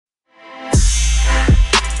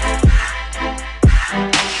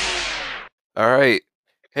All right.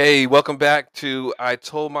 Hey, welcome back to I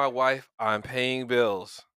Told My Wife I'm Paying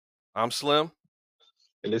Bills. I'm Slim,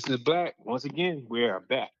 And this is Black. Once again, we are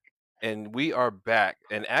back. and we are back.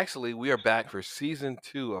 And actually, we are back for season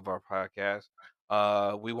two of our podcast.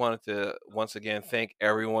 We wanted to once again thank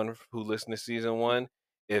everyone who listened to season one.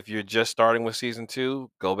 If you're just starting with season two,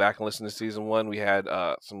 go back and listen to season one. We had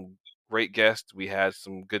some great guests, we had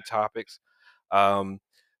some good topics. Um,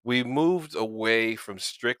 we moved away from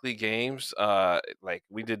strictly games. Like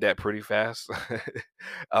we did that pretty fast.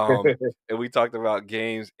 um, and we talked about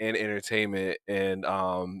games and entertainment, and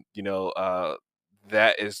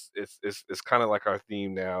that is kind of like our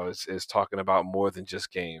theme now is talking about more than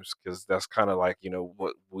just games because that's kind of like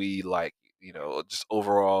what we like, just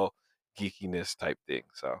overall geekiness type thing.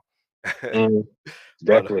 So, Mm,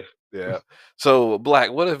 but definitely. yeah. So,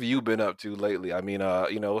 Black, what have you been up to lately? I mean,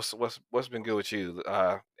 what's been good with you?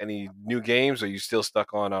 Any new games? Or are you still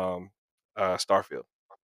stuck on Starfield?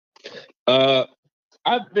 Uh,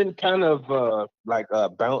 I've been kind of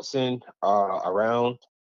bouncing around.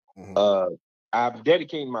 Hmm. Uh, I'm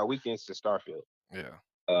dedicating my weekends to Starfield.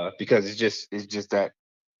 Yeah. Because it's just that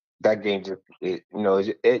game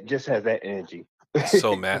it just has that energy. It's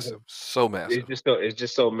so massive, so It's massive.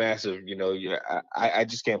 just so massive. Yeah, I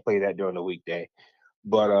just can't play that during the weekday.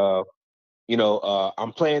 But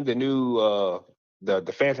I'm playing the new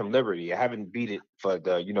the Phantom Liberty. I haven't beat it for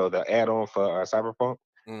the add-on for Cyberpunk,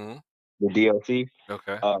 Hmm. the DLC,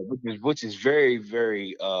 Okay. which is very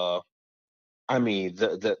very. I mean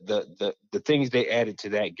the things they added to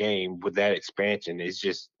that game with that expansion is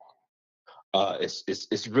just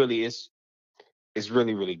it's really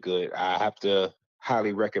really good. I have to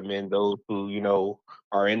highly recommend those who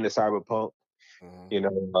are in the Cyberpunk. Hmm. You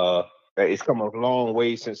know, it's come a long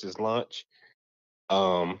way since its launch.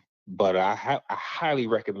 But I highly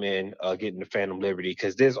recommend getting the Phantom Liberty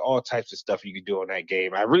because there's all types of stuff you can do on that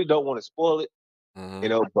game. I really don't want to spoil it, Hmm.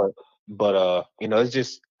 but it's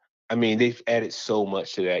just I mean they've added so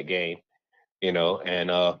much to that game, and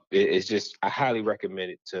it's just I highly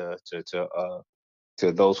recommend it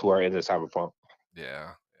to those who are into Cyberpunk.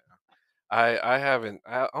 Yeah. I haven't.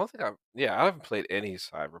 I don't think I've. Yeah, I haven't played any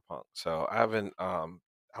Cyberpunk, so I haven't. I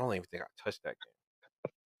don't even think I touched that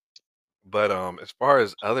game. But as far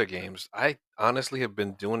as other games, I honestly have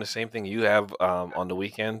been doing the same thing you have on the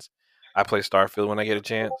weekends. I play Starfield when I get a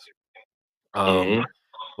chance. Um, Hmm.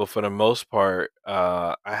 but for the most part,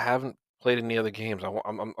 I haven't played any other games.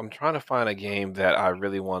 I'm trying to find a game that I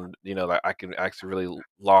really want, that I can actually really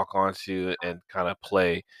lock onto and kind of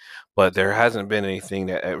play. But there hasn't been anything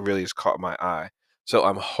that really has caught my eye. So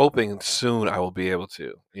I'm hoping soon I will be able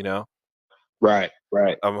to, Right,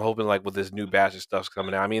 right. I'm hoping like with this new batch of stuff's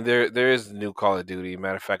coming out. I mean, there is the new Call of Duty.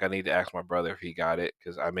 Matter of fact, I need to ask my brother if he got it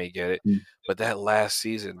because I may get it. But that last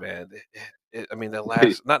season, man, I mean, the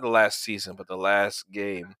last not the last season, but the last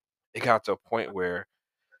game, it got to a point where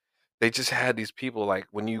they just had these people like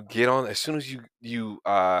when you get on, as soon as you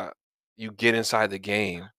get inside the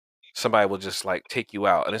game, somebody will just like take you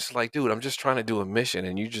out, and it's like, dude, I'm just trying to do a mission,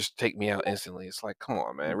 and you just take me out instantly. It's like, come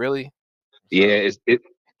on, man, really? Yeah, So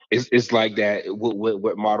it's like that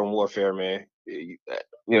with Modern Warfare, man.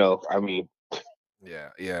 I mean, yeah,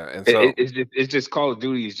 yeah, and It, so. it- it's just Call of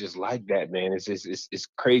Duty is just like that, man. It's just it's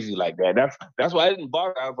crazy like that. That's why I didn't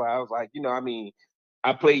bother. I was like, I mean,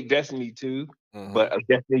 I played Destiny 2, Mhm. but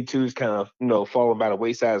Destiny 2 is kind of falling by the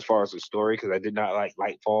wayside as far as the story because I did not like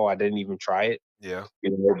Lightfall. I didn't even try it, Yeah.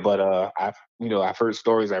 But I've heard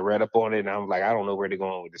stories. I read up on it, and I'm like, I don't know where they're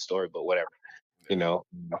going with the story, but whatever, you Yeah. know.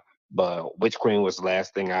 But Witch Queen was the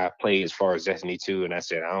last thing I played as far as Destiny 2, and I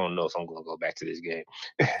said, I don't know if I'm gonna go back to this game.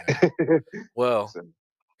 Yeah. Well, So,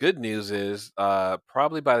 good news is,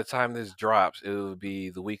 probably by the time this drops, it will be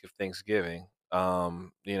the week of Thanksgiving.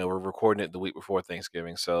 We're recording it the week before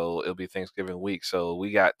Thanksgiving, so it'll be Thanksgiving week. So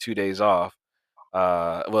we got 2 days off.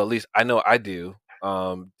 Well, at least I know I do.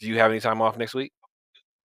 Do you have any time off next week?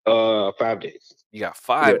 5 days. You got Yeah.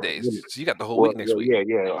 5 days, so you got the whole Well, week next yeah, week.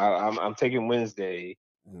 yeah, yeah. I'm taking Wednesday.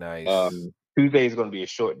 Nice. Tuesday is going to be a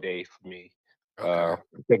short day for me. Okay.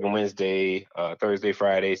 I'm taking Wednesday, Thursday,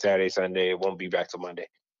 Friday, Saturday, Sunday. It won't be back till Monday.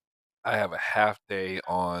 I have a half day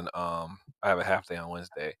on. I have a half day on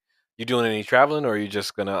Wednesday. You doing any traveling, or are you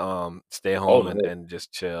just gonna stay Oh home and no. and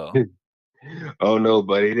just chill? Oh no,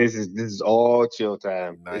 buddy. This is all chill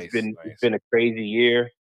time. It's Nice, been it's nice. been a crazy year.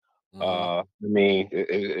 Mhm. I mean,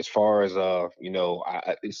 as far as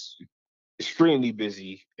it's extremely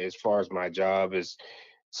busy as far as my job is.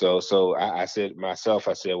 So I said myself,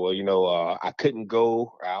 I said, well, I couldn't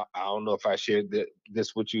go. I don't know if I shared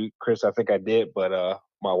this with you, Chris. I think I did, but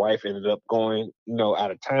my wife ended up going,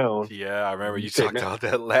 out of town. Yeah, I remember We you could talked not, about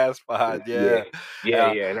that last pod. yeah, Yeah. yeah,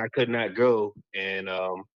 Uh, yeah, and I could not go, and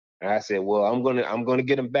I said, well, I'm gonna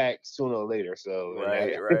get him back sooner or later. So, and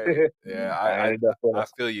right, right. Yeah, I ended up, I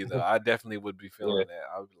feel you though. I definitely would be yeah, feeling that.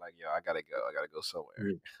 I would be like, yo, I gotta go. I gotta go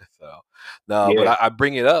somewhere. So no, but yeah, I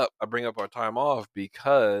bring it up. I bring up our time off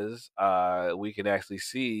because we can actually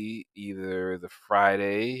see either the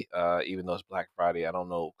Friday, even though it's Black Friday. I don't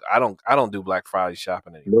know. I don't do Black Friday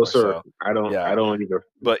shopping no, anymore. sir, So I yeah, don't either.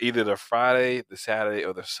 but either the Friday, the Saturday,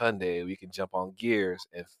 or the Sunday, we can jump on Gears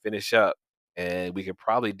and finish up. And we could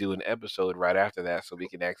probably do an episode right after that, so we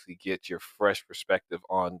can actually get your fresh perspective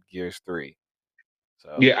on Gears 3.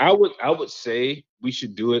 So Yeah, I would say we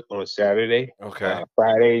should do it on Saturday. okay.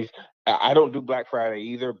 Fridays, I don't do Black Friday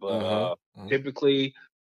either, but Mhm. Mhm. typically,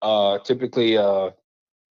 typically, I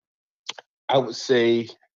would say,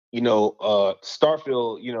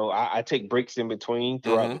 Starfield. I take breaks in between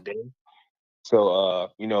throughout the Mhm. day. So,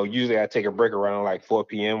 usually I take a break around like 4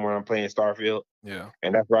 p.m. when I'm playing Starfield, Yeah.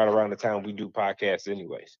 and that's right around the time we do podcasts,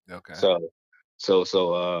 anyways. Okay. So,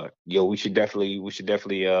 we should definitely,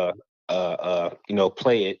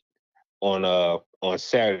 play it on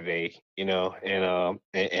Saturday,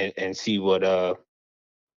 and see what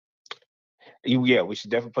yeah, we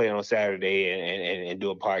should definitely play it on Saturday and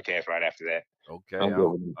do a podcast right after that. Okay. I'm good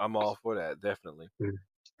with I'm all for that, definitely. it.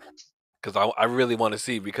 Because I really want to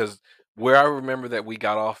see, because where I remember that we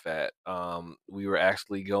got off at, we were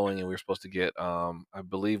actually going and we were supposed to get, I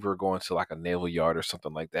believe we are going to like a naval yard or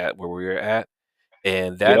something like that where we were at.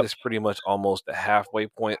 And that Yep. is pretty much almost the halfway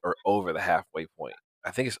point or over the halfway point.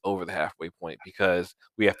 I think it's over the halfway point because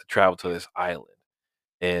we have to travel to this island.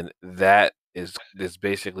 And that is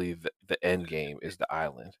basically the end game is the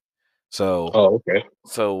island. So Oh, okay.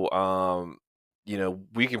 so,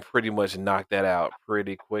 we can pretty much knock that out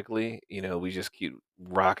pretty quickly. We just keep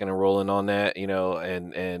rocking and rolling on that,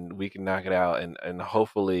 and we can knock it out, and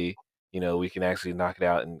hopefully, we can actually knock it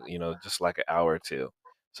out in, just like an hour or two.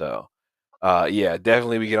 So, yeah,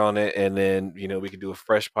 definitely we get on it, and then, we can do a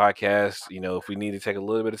fresh podcast. If we need to take a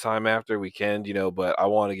little bit of time after, we can, but I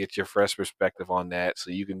want to get your fresh perspective on that so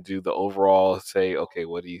you can do the overall, say, okay,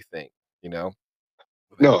 what do you think? You know?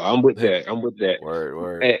 No, I'm with that. I'm with that. Word,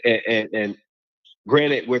 word. And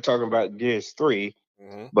granted, we're talking about Gears 3,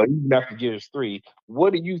 Hmm. but even after Gears 3,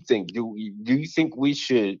 what do you think? Do you think we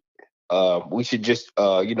should just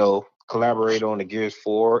collaborate on the Gears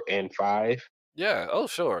 4 and 5? Yeah. Oh,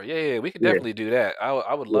 sure. Yeah, yeah. We could Yeah, definitely do that. I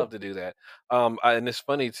would yeah, love to do that. And it's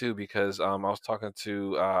funny too because I was talking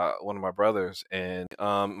to one of my brothers, and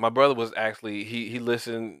my brother was actually he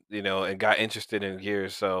listened, and got interested in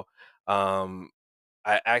gears. So um,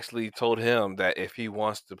 I actually told him that if he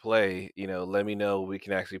wants to play, let me know. We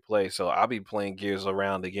can actually play. So I'll be playing Gears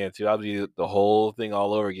around again too. I'll do the whole thing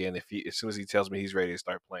all over again if he as soon as he tells me he's ready to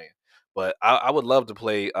start playing. But I would love to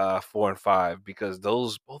play 4 and 5 because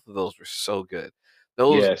those both of those were so good.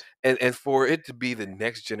 Those yes. and for it to be the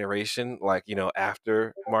next generation, like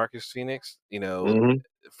after Marcus Phoenix, Hmm.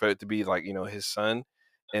 for it to be like his son,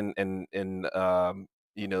 and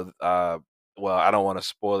you know well, I don't want to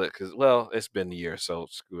spoil it because, well, it's been a year, so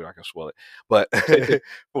screw it, I can spoil it. But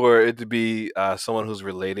for it to be someone who's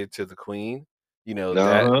related to the queen,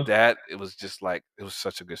 Uh-huh. that it was just like it was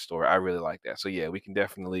such a good story. I really like that. So yeah, we can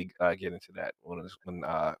definitely get into that when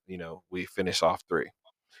we finish off 3.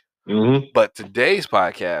 Hmm. But today's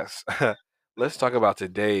podcast, let's talk about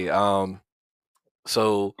today.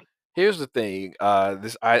 So here's the thing.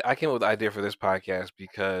 This I came up with the idea for this podcast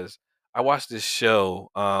because I watched this show.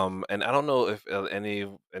 And I don't know if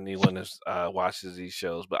anyone has watches these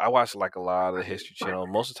shows, but I watch like a lot of the History Channel.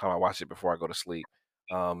 Most of the time, I watch it before I go to sleep.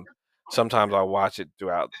 Um, Sometimes I watch it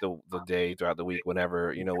throughout the day, throughout the week,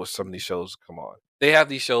 whenever what some of these shows come on. They have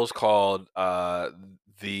these shows called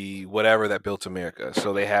the whatever that built America.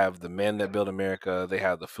 So they have the men that built America. They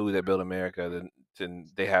have the food that built America. Then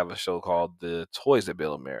they have a show called The Toys That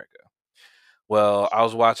Built America. Well, I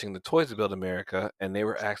was watching The Toys That Built America, and they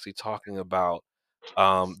were actually talking about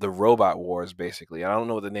the Robot Wars, basically. I don't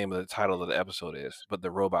know what the name of the title of the episode is, but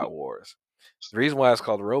the Robot Wars. The reason why it's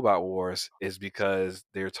called Robot Wars is because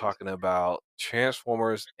they're talking about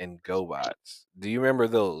Transformers and GoBots. Do you remember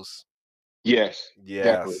those? Yes,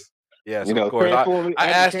 definitely. Yes. Yes, of course. I, Transforming. I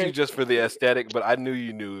asked you just for the aesthetic, but I knew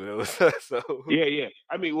you knew those. So Yeah, yeah.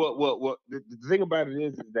 I mean, what the thing about it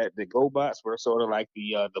is that the GoBots were sort of like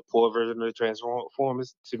the poor version of the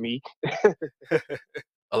Transformers to me.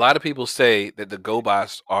 a lot of people say that the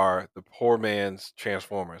GoBots are the poor man's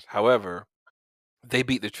Transformers. However, they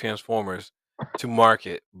beat the Transformers to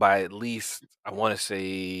market by at least, I want to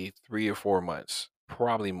say, 3 or 4 months,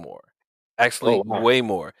 probably more. Oh Actually, wow. way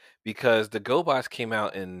more, because the GoBots came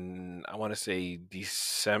out in, I want to say,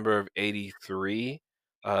 December of '83.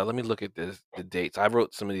 Let me look at the dates. I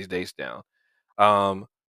wrote some of these dates down. Um,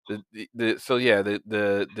 so yeah,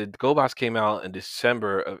 the GoBots came out in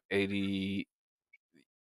December of 83,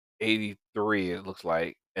 it looks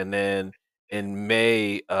like, and then in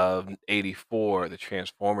May of '84, the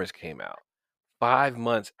Transformers came out, 5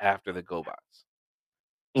 months after the GoBots.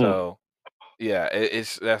 Mm. So, yeah,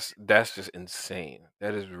 it's that's just insane.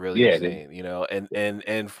 That is really Yeah. insane,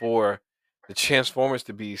 and for the Transformers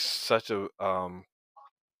to be such a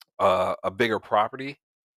bigger property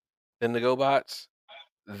than the GoBots,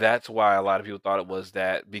 that's why a lot of people thought it was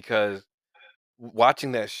that, because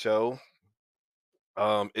watching that show,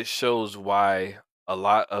 it shows why a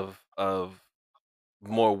lot of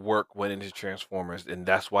more work went into Transformers, and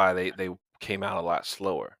that's why they came out a lot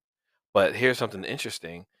slower. But here's something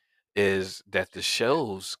interesting, is that the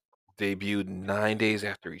shows debuted 9 days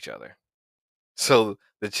after each other. So,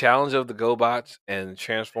 the Challenge of the GoBots and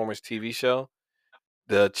Transformers TV show,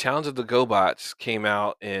 the Challenge of the GoBots came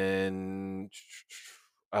out in,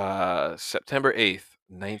 September 8th,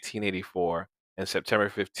 1984, and September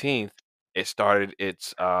 15th, it started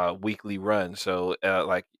its, weekly run, so,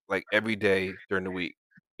 like every day during the week.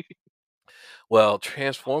 Well,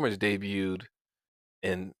 Transformers debuted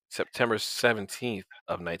in September 17th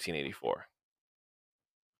of 1984.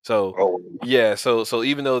 So, Oh yeah, so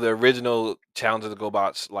even though the original Challenge of the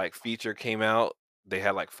GoBots, like, feature came out, they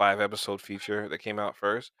had, like, 5-episode feature that came out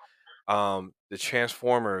first, the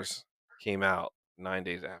Transformers came out 9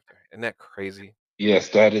 days after. Isn't that crazy? yes,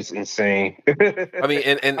 that is insane. I mean,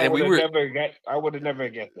 and I and would we have were never got. I would have never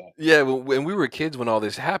guessed that. yeah, when we were kids when all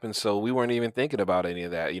this happened, so we weren't even thinking about any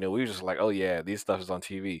of that, we were just like, "Oh, yeah, these stuff is on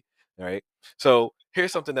TV," right? So,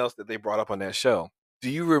 here's something else that they brought up on that show. Do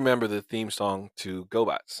you remember the theme song to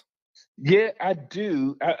GoBots? Yeah, I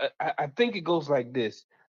do. I think it goes like this: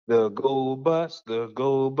 the go bus,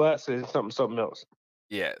 and something else.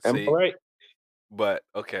 Yeah, Am I see? right? But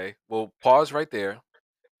okay, well, pause right there.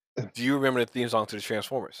 Do you remember the theme song to the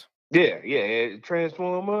Transformers? Yeah, yeah.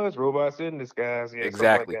 Transformers, robots in disguise. Yeah, something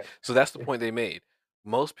like Exactly. that. So that's the point they made.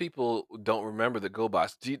 Most people don't remember the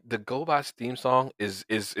GoBots. The GoBots theme song is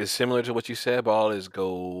similar to what you said, but all is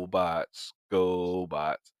GoBots,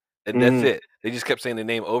 GoBots, and that's Mm, it. They just kept saying the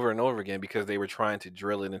name over and over again because they were trying to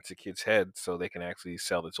drill it into kids' heads so they can actually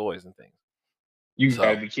sell the toys and things. you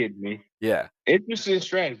gotta So be kidding me. yeah, Interesting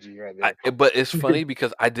strategy right there. but it's funny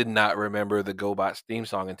because I did not remember the GoBots theme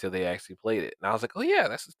song until they actually played it, and I was like, oh yeah,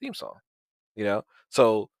 that's the theme song. You know?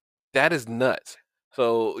 So, that is nuts.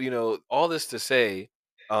 So, all this to say,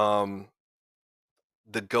 um,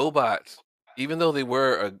 the GoBots, even though they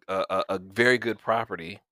were a very good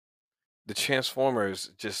property, the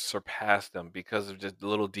Transformers just surpassed them because of just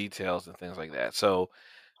little details and things like that. So,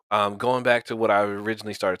 going back to what I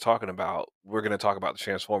originally started talking about, we're gonna talk about the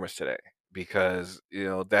Transformers today because,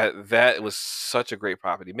 that was such a great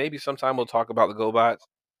property. Maybe sometime we'll talk about the GoBots.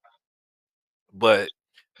 But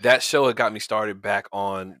that show had got me started back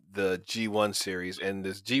on the G1 series, and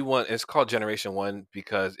this G1, it's called Generation 1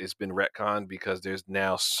 because it's been retconned because there's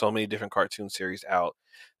now so many different cartoon series out.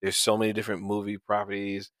 There's so many different movie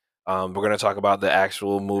properties. We're gonna talk about the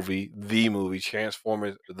actual movie, the movie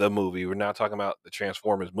Transformers, the movie. We're not talking about the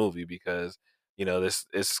Transformers movie because this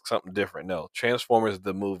is something different. No, Transformers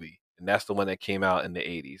the movie, and that's the one that came out in the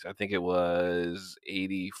 '80s. I think it was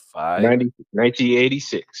 '85.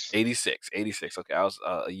 1986. 86, 86. Okay, I was,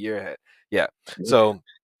 a year ahead. Yeah. So,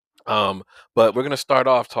 um, but we're gonna start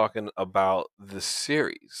off talking about the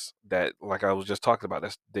series that, like I was just talking about,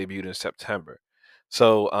 that's debuted in September.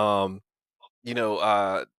 So, you know,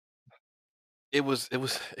 uh, it was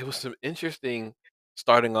some interesting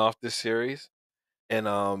starting off this series, and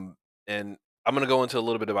I'm gonna go into a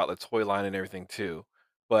little bit about the toy line and everything too.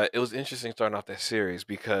 But it was interesting starting off that series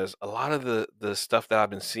because a lot of the stuff that I've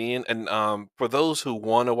been seeing, and for those who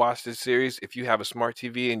want to watch this series, if you have a smart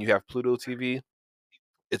TV and you have Pluto TV,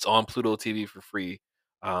 it's on Pluto TV for free.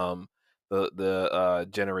 Um, the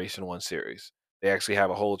Generation One series, they actually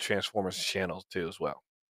have a whole Transformers channel too as well.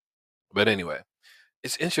 But anyway,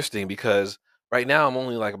 it's interesting because right now I'm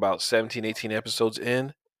only like about 17, 18 episodes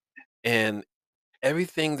in, and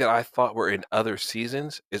everything that I thought were in other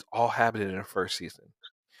seasons is all happening in the first season.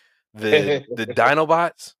 The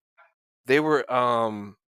Dinobots, they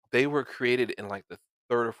were created in, like, the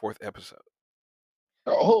 3rd or 4th episode.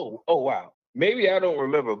 Oh wow. Maybe I don't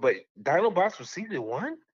remember, but Dinobots was season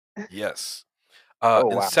one. Yes. Oh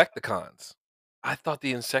wow. Insecticons. I thought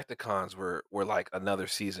the Insecticons were like another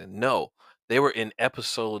season. No, they were in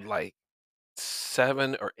episode like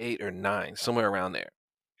 7 or 8 or 9, somewhere around there,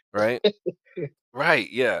 right? Right,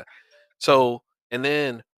 yeah. So, and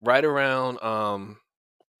then right around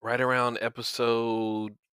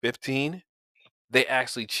episode 15, they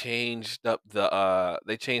actually changed up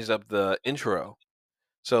the intro.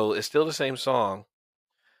 So, it's still the same song,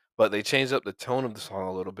 but they changed up the tone of the song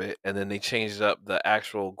a little bit, and then they changed up the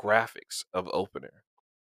actual graphics of opener.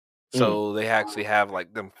 Mm. So they actually have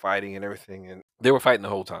like them fighting and everything, and they were fighting the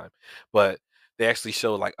whole time. But they actually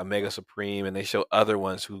show like Omega Supreme, and they show other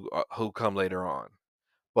ones who come later on.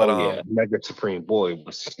 But Oh yeah, Mega Supreme Boy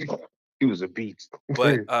was he was a beast.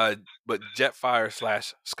 but uh but Jetfire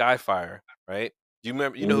slash Skyfire, right? Do you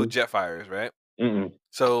remember? You know who Mhm. Jetfire is, right? Mm-mm.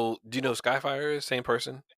 So do you know who Skyfire is? Same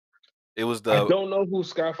person. It was I the don't know who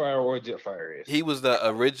Skyfire or Jetfire is. He was the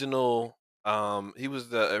original, he was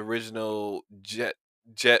the original jet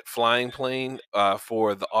flying plane,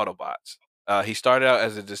 for the Autobots. He started out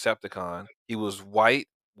as a Decepticon. He was white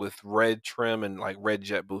with red trim and, like, red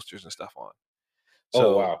jet boosters and stuff on. Oh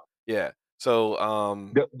So, wow. yeah. So,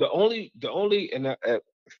 The only and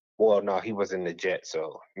well no he was in the jet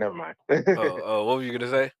so never mind. what were you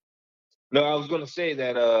gonna say? No, I was gonna say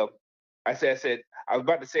that I said I was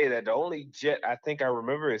about to say that the only jet I think I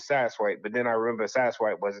remember is Sideswipe, but then I remember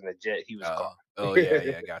Sideswipe wasn't a jet, he was a car. Oh, yeah,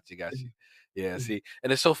 yeah, got you, got you. Yeah, see,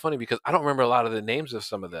 and it's so funny because I don't remember a lot of the names of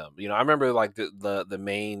some of them. I remember like the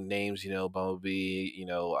main names, Bumblebee,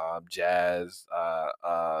 Jazz,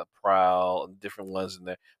 Prowl, and different ones in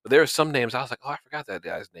there. But there are some names I was like, oh, I forgot that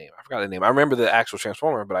guy's name. I forgot the name. I remember the actual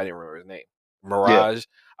Transformer, but I didn't remember his name. Yeah. Mirage.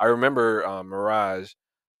 I remember Mirage,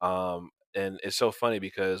 and it's so funny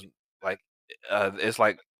because like it's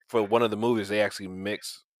like for one of the movies they actually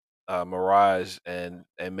mix Mirage and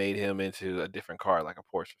made him into a different car, like a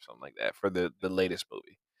Porsche or something like that for the latest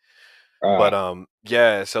movie. Uh But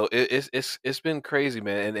yeah, so it's been crazy,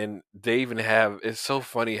 man, and they even have it's so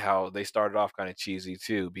funny how they started off kind of cheesy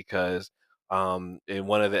too because in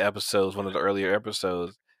one of the earlier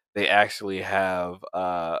episodes, they actually have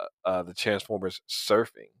the Transformers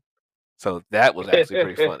surfing. So that was actually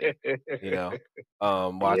pretty funny, you know, yeah.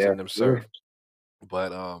 watching them surf.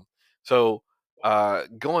 But, so,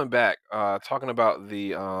 going back, talking about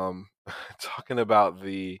the, talking about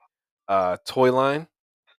the, toy line,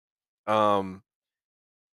 um,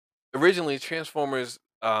 originally Transformers,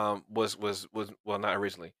 was well, not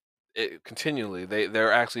originally, continually,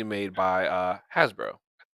 they're actually made by, Hasbro,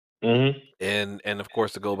 Mhm. and of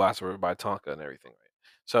course, the GoBots were by Tonka and everything, right?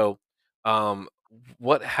 So, um,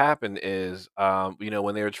 what happened is, when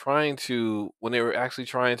they were actually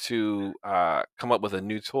trying to, come up with a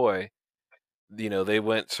new toy, they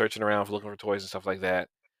went searching around for looking for toys and stuff like that.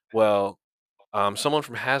 Well, someone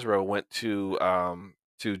from Hasbro went to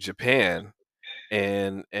Japan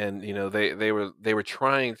and they were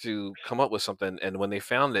trying to come up with something, and when they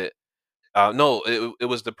found it, no, it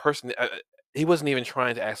was the person. He wasn't even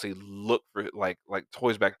trying to actually look for like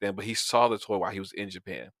toys back then, but he saw the toy while he was in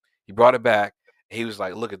Japan. He brought it back. And he was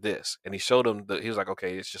like, "Look at this," and he showed him He was like,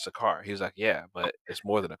 "Okay, it's just a car." He was like, "Yeah, but it's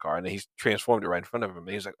more than a car." And then he transformed it right in front of him. And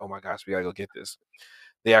he was like, "Oh my gosh, we gotta go get this."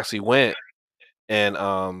 They actually went and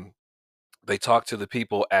they talked to the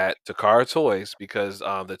people at Takara Toys because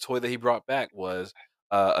the toy that he brought back was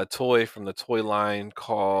a toy from the toy line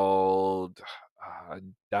called uh,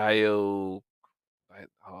 Dio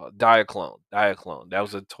Diaclone. That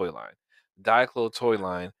was a toy line. Diaclone toy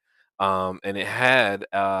line, and it had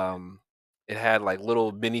like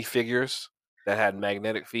little mini figures that had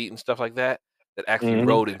magnetic feet and stuff like that that actually Mhm.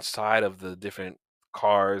 rode inside of the different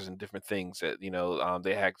cars and different things that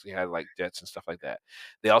they actually had like jets and stuff like that.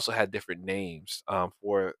 They also had different names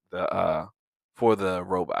for the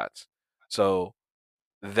robots. So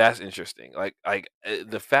that's interesting.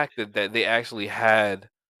 The fact that they actually had,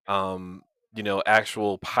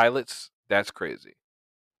 actual pilots, that's crazy.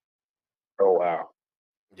 Oh wow.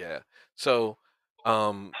 Yeah. So,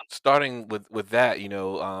 starting with that,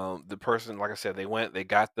 the person, like I said, they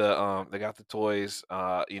got the toys,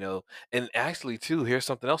 and actually too, here's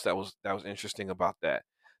something else that was interesting about that.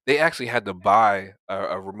 They actually had to buy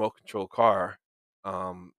a remote control car,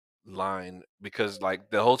 um, line because like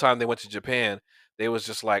the whole time they went to Japan, they was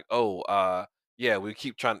just like, oh, yeah, they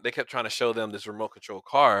kept trying to show them this remote control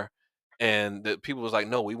car. And the people was like,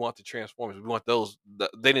 no, we want the Transformers. We want those.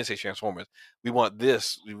 They didn't say Transformers. We want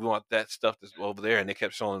this, we want that stuff that's over there, and they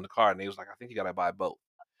kept showing him the car, and he was like, I think you gotta buy both.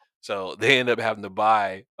 So they ended up having to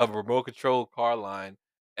buy a remote control car line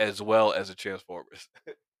as well as a Transformers.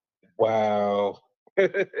 Wow.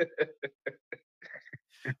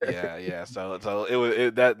 Yeah. So it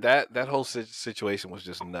was that whole situation was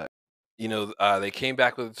just nuts. They came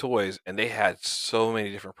back with the toys and they had so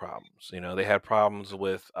many different problems. They had problems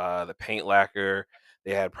with the paint lacquer.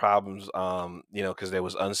 They had problems, because there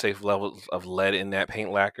was unsafe levels of lead in that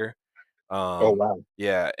paint lacquer. Oh Um, wow.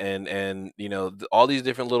 yeah, and all these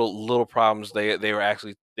different little problems they were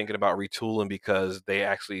actually thinking about retooling because they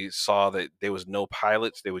actually saw that there was no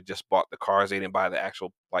pilots. They would just bought the cars. They didn't buy the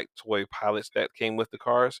actual like toy pilots that came with the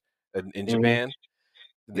cars in Hmm. Japan.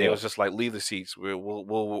 They Yeah. was just like, "Leave the seats.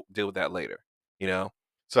 We'll deal with that later," you know?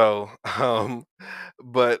 So,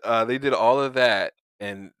 but, they did all of that,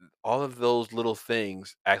 and all of those little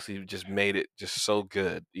things actually just made it just so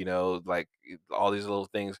good, like, all these little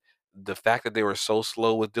things. The fact that they were so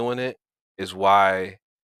slow with doing it is why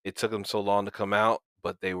it took them so long to come out,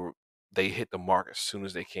 but they hit the mark as soon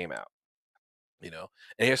as they came out, you know?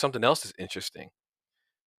 And here's something else that's interesting.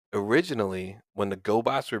 Originally, when the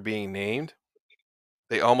GoBots were being named,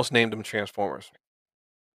 they almost named them Transformers.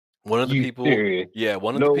 One of the You people serious? yeah,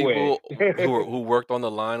 one of the No way. people who worked on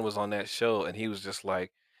the line was on that show, and he was just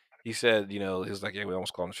like he said, he was like, "Yeah, we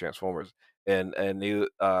almost call them Transformers." And they,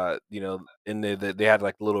 in they had,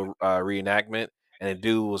 like, a little, reenactment, and the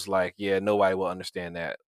dude was like, "Yeah, nobody will understand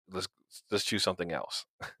that. Let's let's choose something else."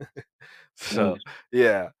 So, Mm.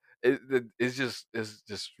 yeah, it's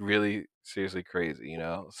just really seriously crazy,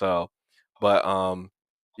 So, but,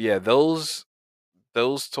 yeah, those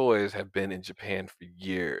toys have been in Japan for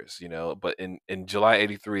years, but in July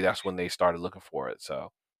 '83, that's when they started looking for it,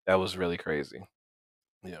 so that was really crazy.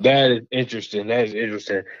 Yeah, That is interesting. That is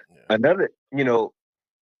interesting. yeah. Another,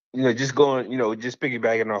 just going, just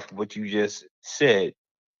piggybacking off of what you just said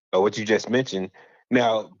or what you just mentioned.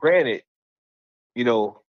 Now, granted,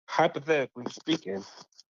 hypothetically speaking,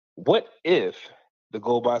 what if the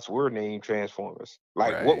GoBots were named Transformers?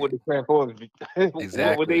 Like, what Right. would the Transformers be?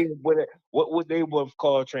 Exactly. What would they have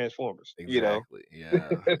called Transformers? Exactly.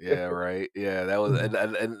 Yeah. Yeah, right. Yeah, that was and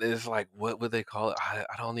it's like, what would they call it? I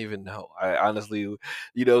don't even know. I honestly,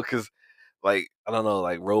 because like, I don't know,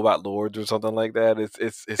 like Robot Lords or something like that.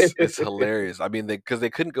 It's hilarious. I mean, because they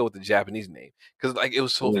couldn't go with the Japanese name because like it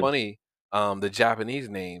was so Mm, funny. The Japanese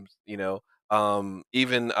names,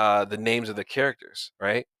 even the names of the characters,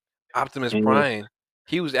 right? Optimus mhm, Prime,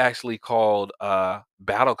 he was actually called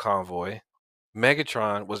Battle Convoy.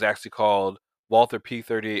 Megatron was actually called Walther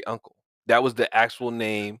P-38 Uncle. That was the actual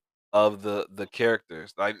name of the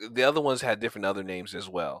characters. Like the other ones had different other names as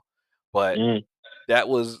well, but mm, that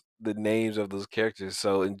was the names of those characters.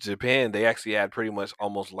 So in Japan, they actually had pretty much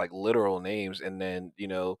almost like literal names, and then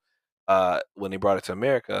when they brought it to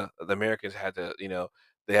America, the Americans had to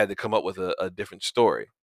they had to come up with a different story,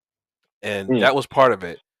 and mm, that was part of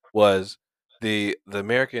it. Was the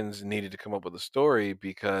Americans needed to come up with a story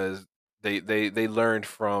because they learned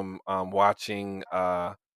from watching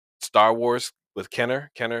Star Wars with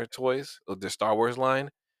Kenner toys, the Star Wars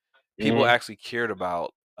line. People mhm. actually cared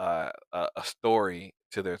about a story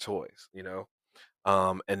to their toys,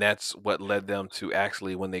 and that's what led them to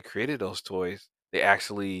actually when they created those toys, they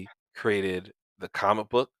actually created the comic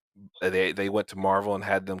book. They went to Marvel and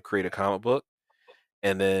had them create a comic book,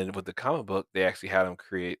 and then with the comic book, they actually had them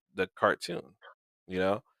create the cartoon, you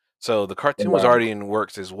know? So the cartoon was Wow. already in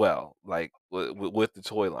works as well, like with the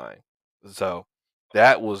toy line. So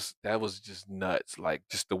that was just nuts, like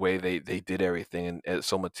just the way they did everything and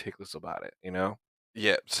so meticulous about it.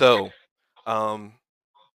 Yeah. So um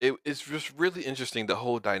it's just really interesting the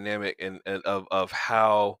whole dynamic and of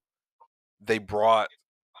how they brought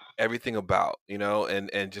everything about,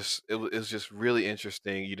 and just it was just really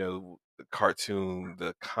interesting, the cartoon,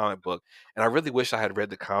 the comic book, and I really wish I had read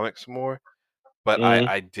the comics more, but I Mhm.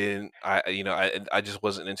 I didn't. I just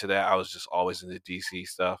wasn't into that. I was just always into DC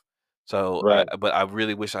stuff. So Right. but I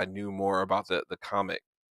really wish I knew more about the comic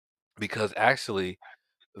because actually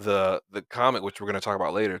the comic, which we're going to talk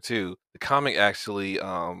about later too, the comic actually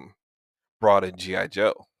brought in GI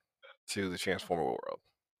Joe to the Transformer world.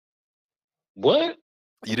 What?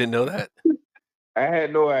 You didn't know that? I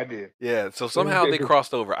had no idea. Yeah, so somehow they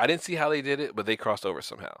crossed over. I didn't see how they did it, but they crossed over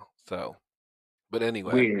somehow. So, but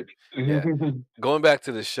anyway, Weird. yeah. Going back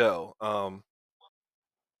to the show,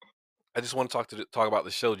 I just want to talk about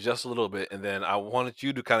the show just a little bit, and then I wanted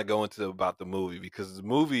you to kind of go into about the movie because the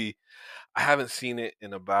movie I haven't seen it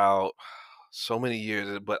in about so many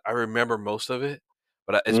years, but I remember most of it.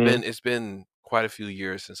 But it's Mhm. been quite a few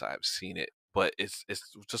years since I've seen it. But it's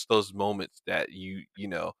just those moments that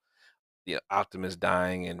Optimus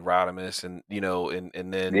dying and Rodimus and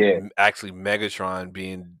and then Yeah. actually Megatron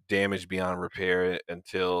being damaged beyond repair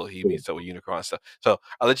until he Yeah. meets up with Unicron and stuff. So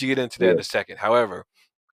I'll let you get into that Yeah. in a second. However,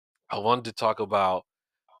 I wanted to talk about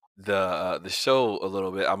the show a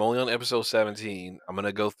little bit. I'm only on episode 17. I'm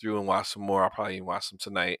gonna go through and watch some more. I'll probably even watch some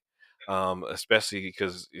tonight. Especially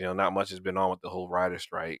because not much has been on with the whole writer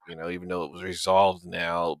strike. Even though it was resolved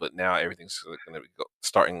now, but now everything's gonna be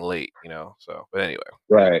starting late. So, but anyway,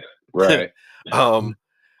 Right, right. um,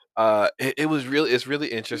 it's really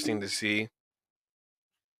interesting to see.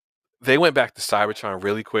 They went back to Cybertron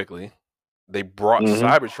really quickly. They brought Hmm.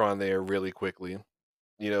 Cybertron there really quickly.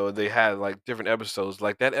 They had like different episodes,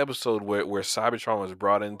 like that episode where Cybertron was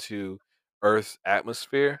brought into Earth's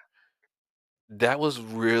atmosphere. That was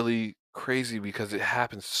really crazy because it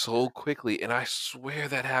happened so quickly, and I swear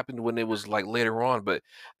that happened when it was like later on, but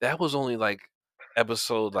that was only like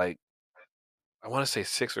episode like I want to say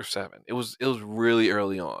 6 or 7. It was really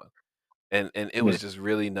early on, and it was just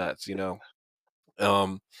really nuts.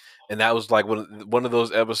 Um, and that was like one of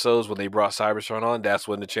those episodes when they brought Cybertron on. That's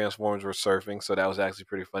when the Transformers were surfing, so that was actually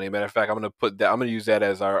pretty funny. Matter of fact, I'm gonna use that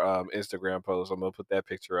as our Instagram post. I'm gonna put that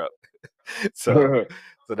picture up. so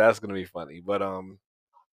so that's gonna be funny. But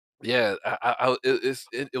yeah,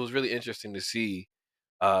 it was really interesting to see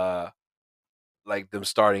uh like them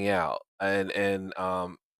starting out and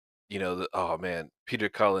oh man, Peter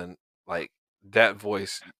Cullen, like that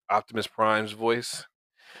voice, Optimus Prime's voice,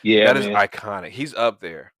 Yeah, that is man. iconic. He's up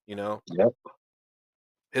there. Yep.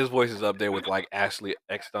 His voice is up there with like Ashley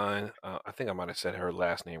Eckstein. I think I might have said her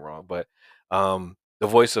last name wrong, but the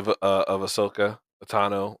voice of Ahsoka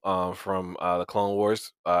Tano from the Clone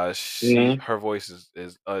Wars. Hmm. Her voice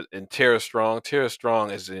is and Tara Strong. Tara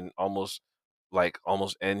Strong is in almost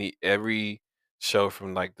every show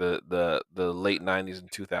from like the late '90s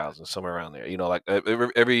and 2000s, somewhere around there. Like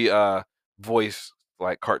every voice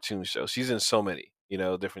like cartoon show. She's in so many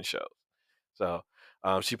different shows. So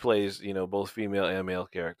she plays, both female and male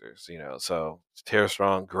characters. So Tara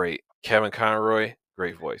Strong, great. Kevin Conroy,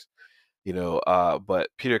 great voice. But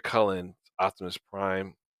Peter Cullen, Optimus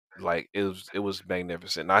Prime, like it was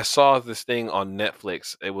magnificent. And I saw this thing on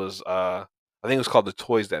Netflix. It was I think it was called The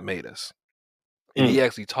Toys That Made Us. And he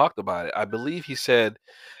actually talked about it. I believe he said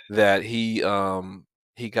that he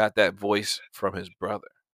got that voice from his brother.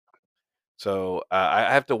 So,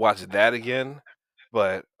 I have to watch that again,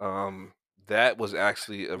 but, that was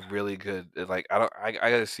actually a really good like, I don't I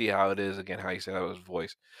gotta see how it is again, how you said that was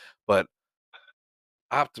voice, but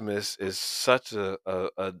Optimus is such a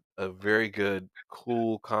very good,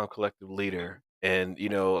 cool, calm, collective leader, and,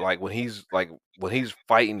 like, when he's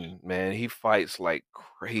fighting, man, he fights like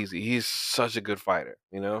crazy. He's such a good fighter?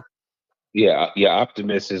 Yeah, yeah.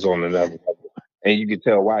 Optimus is on another level, and you can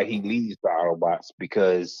tell why he leads the Autobots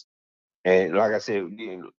because, and like I said,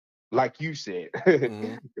 like you said,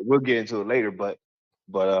 Mhm, we'll get into it later. But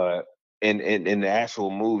in the actual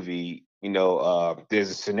movie, there's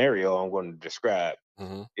a scenario I'm going to describe,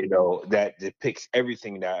 mhm, that depicts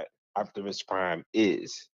everything that Optimus Prime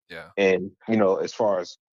is, yeah, and as far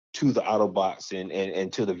as to the Autobots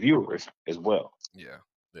and to the viewers as well. yeah,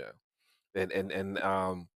 yeah, and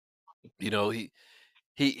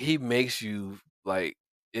he he makes you like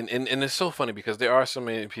and it's so funny because there are so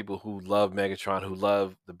many people who love Megatron, who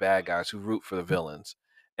love the bad guys, who root for the villains.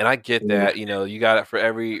 And I get Mhm. that, you got it for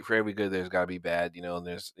every good there's gotta be bad, and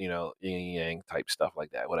there's, yin and yang type stuff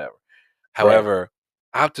like that, whatever. Right. However,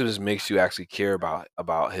 Optimus makes you actually care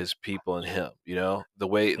about his people and him, the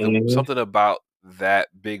way the Mhm. something about that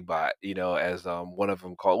big bot, as one of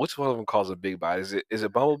them called which one of them calls a big bot? Is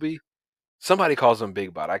it Bumblebee? Somebody calls him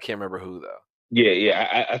Big Bot. I can't remember who though. Yeah,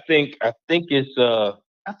 yeah. I think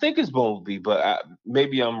it's Bumblebee, but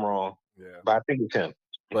maybe I'm wrong. Yeah. But I think it's him.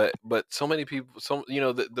 But so many people,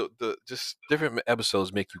 the just different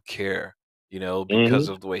episodes make you care, because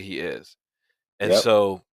Hmm. of the way he is, and Yep.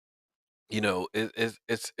 so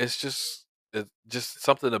it's just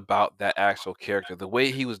something about that actual character, the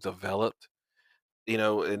way he was developed,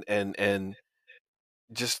 and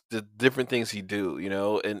just the different things he do,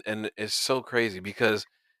 and it's so crazy because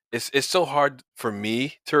it's so hard for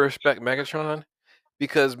me to respect Megatron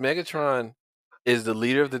because Megatron is the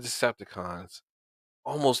leader of the Decepticons.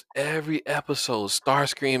 Almost every episode,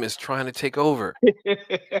 Starscream is trying to take over.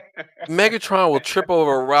 Megatron will trip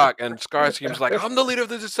over a rock, and Starscream's like, "I'm the leader of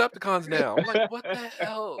the Decepticons now." I'm like, "What the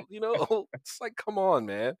hell?" It's like, come on,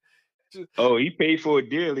 man. Ju Oh, he paid for it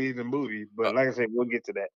dearly in the movie, uh, but like I said, we'll get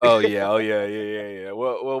to oh that. yeah, oh yeah, yeah, yeah, yeah.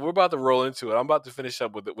 Well, we're about to roll into it. I'm about to finish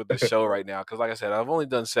up with the show right now because, like I said, I've only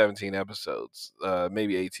done 17 episodes,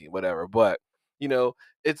 maybe 18, whatever. But you know,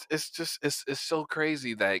 it's so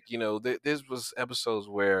crazy. Like there was episodes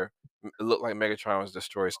where it looked like Megatron was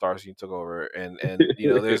destroyed, Starscream took over, and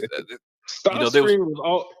there's You know, there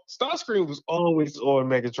was Starscream was always on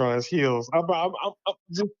Megatron's heels. I'm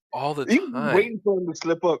just all the he was time. waiting for him to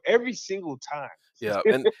slip up every single time. Yeah,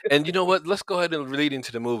 and you know what? Let's go ahead and lead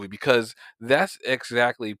into the movie because that's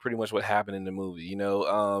exactly pretty much what happened in the movie.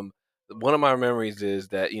 One of my memories is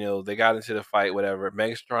that they got into the fight, whatever.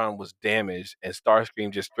 Megatron was damaged, and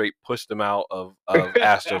Starscream just straight pushed him out of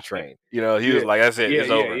Astro Train. He was Yeah, like, "That's it, yeah, it's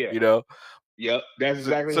yeah, over." yeah. Yep, that's So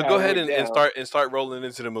exactly so how go it ahead went and down. start rolling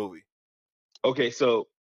into the movie. Okay, so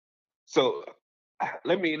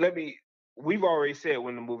let me. We've already said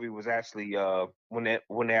when the movie was actually when it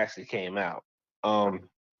actually came out. Um,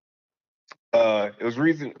 it was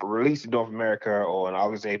released in North America on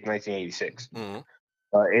August 8th, 1986. Mhm.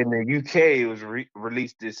 In the UK, it was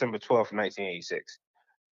released December 12th, 1986.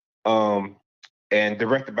 Um, and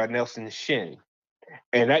directed by Nelson Shin.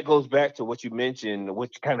 And that goes back to what you mentioned,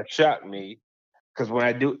 which kind of shocked me, because when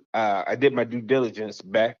I did my due diligence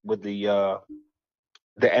back with the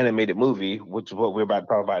animated movie, which is what we're about to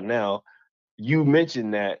talk about now. You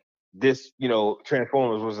mentioned that this,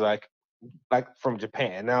 Transformers was like from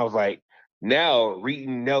Japan. And I was like, now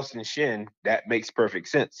reading Nelson Shin, that makes perfect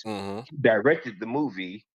sense. Mhm. He directed the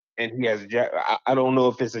movie, and he has I don't know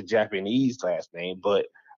if it's a Japanese last name, but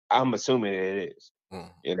I'm assuming it is.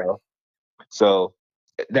 Mhm. You know, so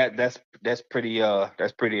that's pretty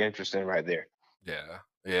interesting right there. Yeah.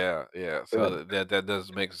 Yeah. Yeah. Yeah. So that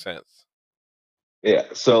does make sense. Yeah.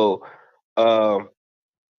 So, um,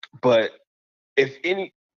 but if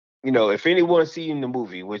any, if anyone's seen the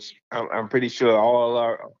movie, which I'm pretty sure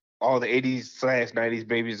all the '80s/90s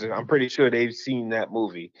babies, I'm pretty sure they've seen that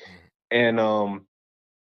movie. Mhm. And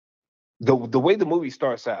the way the movie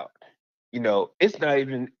starts out, it's not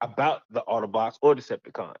even about the Autobots or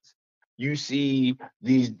Decepticons. You see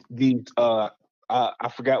these I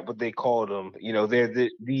forgot what they called them.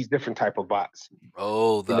 These different type of bots.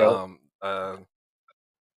 Oh, You the know, I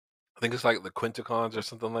think it's like the Quinticons or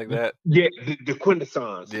something like that. yeah, the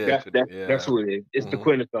Quintessons. Yeah, That's yeah. what it is. It's the Mhm.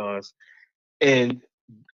 Quintessons, and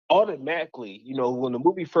automatically, when the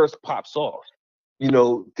movie first pops off,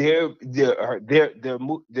 their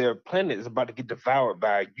planet is about to get devoured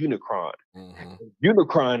by Unicron. Mhm.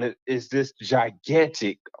 Unicron is this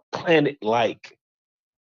gigantic planet-like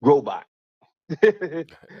robot,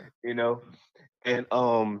 you know, and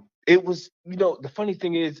it was, the funny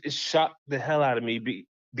thing is, it shocked the hell out of me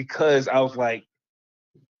because I was like,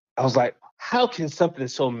 how can something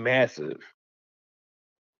so massive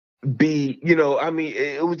be, I mean,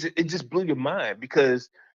 it just blew your mind because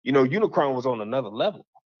Unicron was on another level.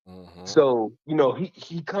 Mhm. So,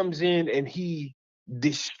 he comes in and he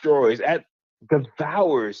destroys,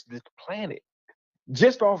 devours this planet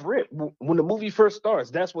just off rip. When the movie first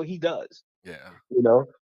starts, that's what he does, Yeah. you know.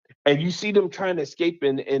 And you see them trying to escape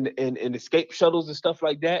in escape shuttles and stuff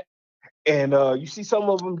like that. And you see some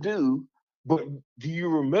of them do, but do you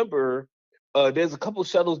remember? There's a couple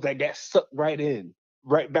shuttles that got sucked right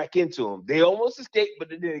back into them. They almost escaped, but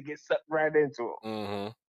then they get sucked right into them.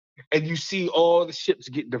 Mhm. And you see all the ships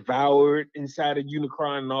get devoured inside of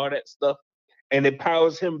Unicron and all that stuff. And it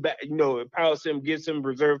powers him back, it powers him, gives him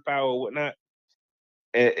reserve power or whatnot.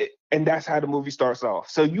 And that's how the movie starts off.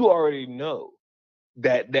 So you already know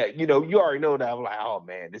you already know that I'm like, oh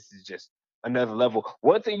man, this is just another level.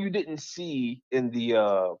 One thing you didn't see in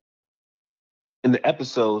the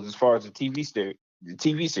episodes as far as the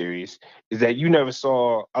TV series is that you never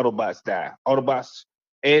saw Autobots die. Autobots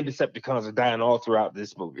and Decepticons are dying all throughout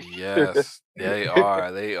this movie. Yes, they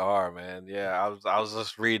are. They are, man. Yeah, I was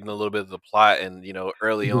just reading a little bit of the plot, and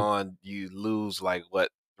early on, you lose like what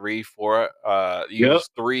 3, 4. Yep,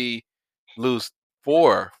 Lose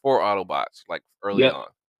four Autobots like early yep, on.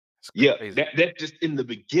 It's yep. crazy. That's just in the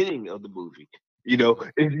beginning of the movie.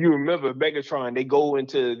 Mhm. If you remember Megatron, they go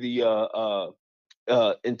into the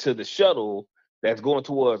shuttle that's going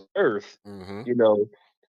towards Earth, Mhm. you know,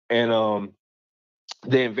 and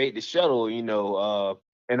they invade the shuttle, and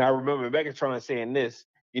I remember Megatron saying this,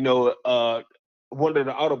 one of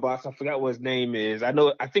the Autobots, I forgot what his name is. I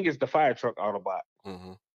think it's the fire truck Autobot,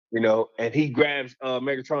 Mhm. and he grabs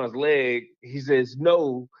Megatron's leg. He says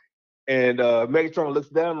no, and Megatron looks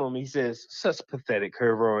down on him. He says, "Such pathetic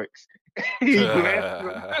heroics." He blasts him,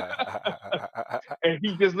 and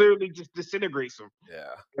he just literally just disintegrates him.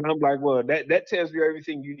 Yeah. And I'm like, well, that tells you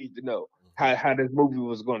everything you need to know Mhm. how this movie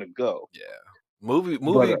was going to go. Yeah. Movie But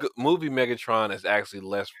movie g movie Megatron is actually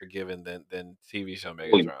less forgiving than TV show oh,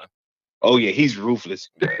 Megatron. oh yeah, he's ruthless.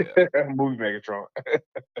 Yeah, yeah. Movie Megatron,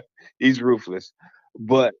 he's ruthless.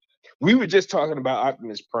 But we were just talking about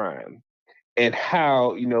Optimus Prime and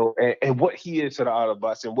how and what he is to the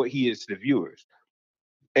Autobots and what he is to the viewers.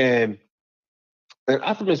 And in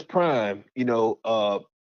Optimus Prime,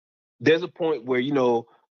 there's a point where the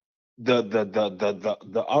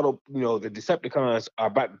auto, the Decepticons are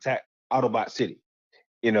about to attack Autobot City,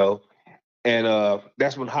 you know, and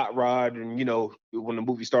that's when Hot Rod and when the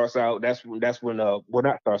movie starts out, that's when well,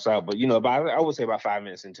 not starts out, but about I would say about 5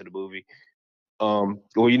 minutes into the movie,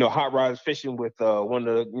 where Hot Rod is fishing with one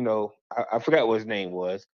of the I forgot what his name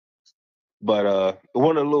was, but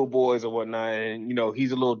one of the little boys or whatnot, and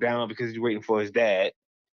he's a little down because he's waiting for his dad,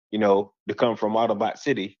 to come from Autobot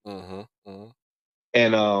City, Mm-hmm. Mm-hmm.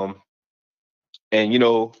 and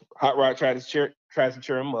Hot Rod tries to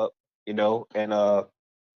cheer him up, and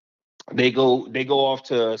they go off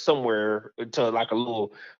to somewhere to like a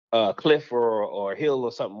little cliff or hill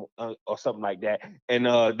or something like that. And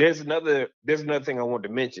there's another thing I wanted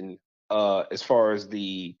to mention as far as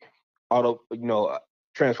the auto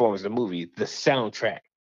Transformers the movie, the soundtrack.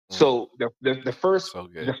 Mm. So the first So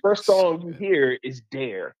good. the first So song you good. hear is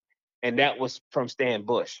Dare, and that was from Stan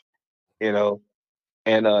Bush, you know.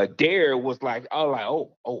 And Dare was like, I was like,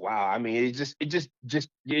 oh wow. I mean, it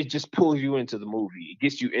just pulls you into the movie. It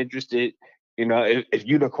gets you interested. If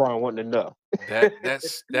Unicron wanting to know. That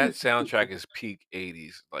soundtrack is peak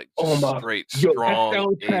 80s, like Oh just my, straight yo, that strong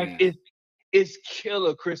soundtrack 80s. is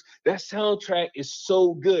killer, Chris. That soundtrack is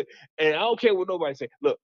so good, and I don't care what nobody say.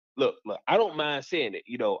 Look. I don't mind saying it.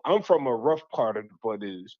 I'm from a rough part of the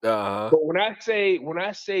Bordeaux, Uh-huh. but when I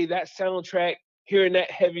say that soundtrack, hearing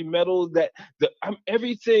that heavy metal,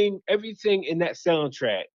 everything in that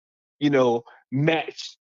soundtrack, you know,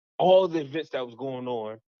 matched all the events that was going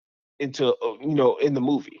on into in the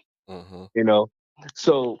movie. Mm-hmm. You know,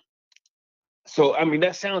 so I mean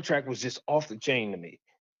that soundtrack was just off the chain to me.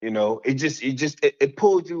 It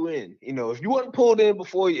pulled you in. If you wasn't pulled in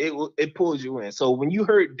before, it pulls you in. So when you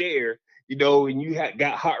heard Dare, and you had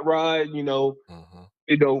got Hot Rod,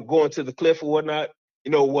 Mm-hmm. going to the cliff or whatnot.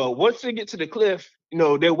 Well, once they get to the cliff,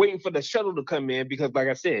 they're waiting for the shuttle to come in because, like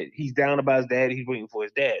I said, he's down about his dad. He's waiting for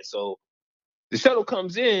his dad. So the shuttle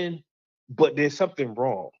comes in, but there's something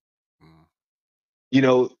wrong. Mm. You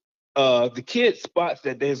know, the kid spots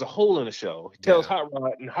that there's a hole in the shell. He tells Yeah. Hot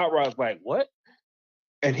Rod, and Hot Rod's like, "What?"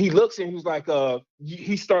 And he looks and he's like,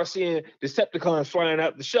 he starts seeing Decepticons flying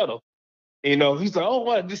out the shuttle. He's like, "Oh,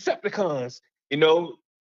 what Decepticons?" You know,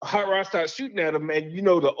 Hot Rod starts shooting at him, and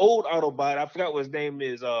the old Autobot, I forgot what his name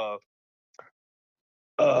is. Uh,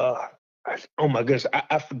 oh my goodness,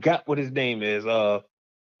 I forgot what his name is. Ultra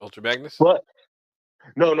Magnus? But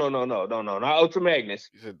no, not Ultra Magnus.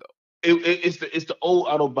 You said It's the old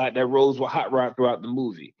Autobot that rolls with Hot Rod throughout the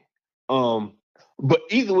movie. Um, but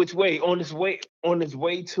either which way, on his way to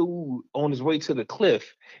the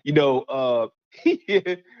cliff, he's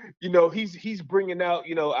bringing out,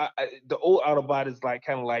 the old Autobot is like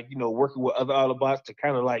kind of like working with other Autobots to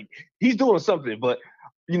kind of like he's doing something, but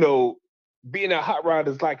you know, being a Hot Rod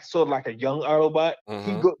is like sort of like a young Autobot. He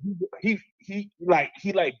mm-hmm. go he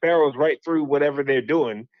barrels right through whatever they're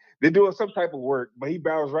doing. They're doing some type of work, but he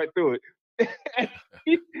barrels right through it.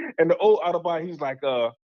 And the old Autobot, he's like,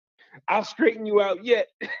 I'll straighten you out yet.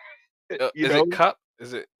 you Is know, it Cup?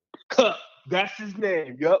 Is it? Cup. That's his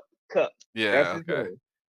name. Yup, Cup. That's Yeah, his okay. name.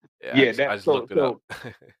 Yeah, Yeah, I that just looked it up.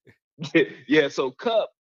 yeah, so Cup,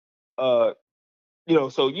 uh,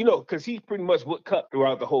 because he's pretty much with Cup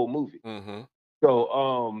throughout the whole movie. Mm-hmm.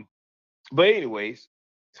 So, but anyways,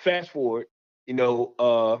 fast forward,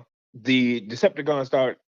 the Decepticons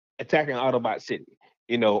start attacking Autobot City,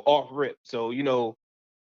 off rip. So,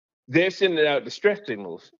 they're sending out distress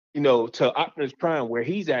signals, to Optimus Prime where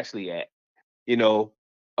he's actually at, you know,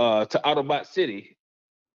 to Autobot City,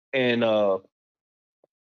 and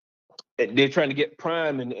they're trying to get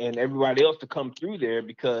Prime and everybody else to come through there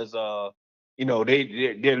because they're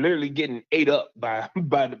literally getting ate up by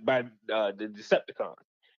the Decepticons.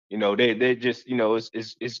 They're just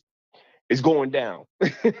it's going down,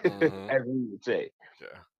 Mm-hmm. as we would say. Yeah.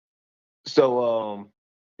 So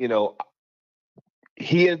you know,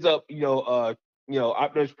 he ends up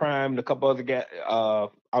Optimus Prime and a couple other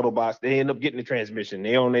Autobots, they end up getting the transmission.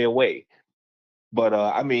 They're on their way. But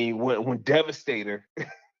I mean, when Devastator,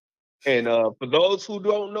 and for those who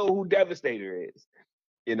don't know who Devastator is,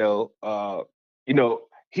 you know, uh,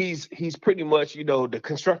 he's pretty much the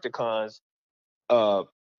Constructicons. Uh,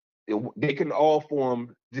 they can all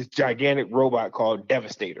form this gigantic robot called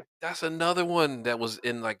Devastator. That's another one that was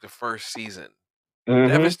in, like, the first season. Hmm.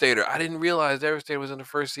 Devastator, I didn't realize Devastator was in the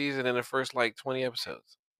first season in the first, like, 20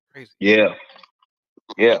 episodes. Crazy. Yeah,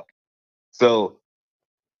 yeah. So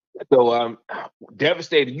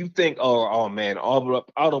Devastator, you think, oh man,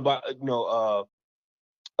 Autobot,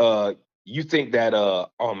 uh, you think that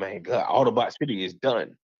oh man, God, Autobot City is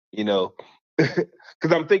done, you know.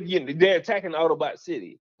 because I'm thinking they're attacking Autobot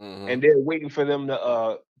City, Mm-hmm. and they're waiting for them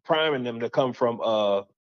to priming them to come from uh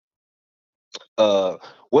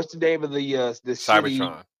what's the name of the city?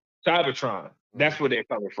 Cybertron. Cybertron. That's Mm-hmm. where they're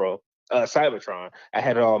coming from. Cybertron. I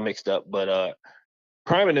had it all mixed up, but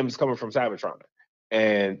priming them is coming from Cybertron.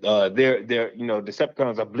 And they're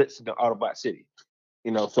Decepticons are blitzing the Autobot City.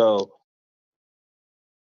 So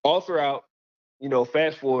all throughout,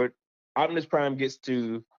 fast forward, Optimus Prime gets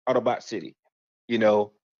to Autobot City, you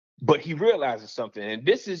know, but he realizes something, and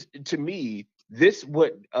this is to me, this is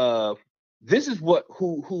what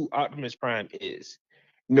who Optimus Prime is.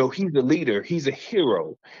 He's a leader, he's a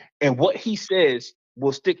hero, and what he says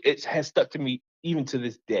will stick. It has stuck to me even to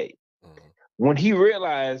this day. Mm-hmm. When he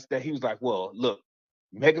realized that, he was like, "Well, look,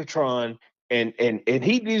 Megatron," and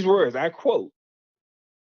he these words, I quote,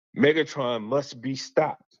 "Megatron must be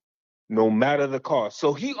stopped, no matter the cost."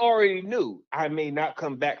 So he already knew, I may not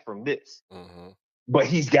come back from this, Mm-hmm. but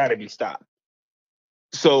he's got to be stopped.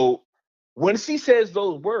 So once he says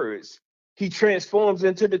those words, he transforms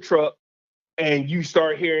into the truck, and you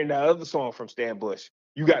start hearing that other song from Stan Bush,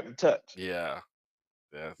 "You Got the Touch." Yeah.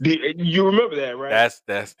 That's You remember that, right?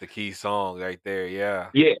 that's the key song right there. Yeah.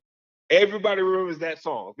 Yeah. Everybody remembers that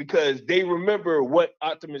song because they remember what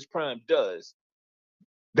Optimus Prime does.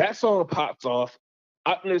 That song pops off.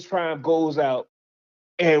 Optimus Prime goes out,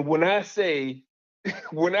 and when I say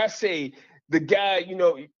the guy,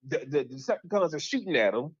 the Decepticons are shooting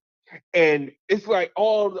at him, and it's like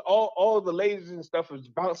all the lasers and stuff is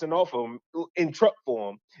bouncing off of him in truck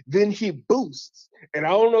form. Then he boosts, and I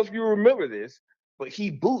don't know if you remember this, but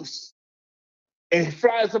he boosts and he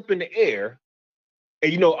flies up in the air.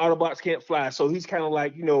 And Autobots can't fly, so he's kind of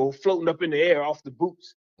like floating up in the air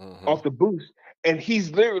Mm-hmm. off the boost, and he's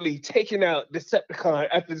literally taking out Decepticon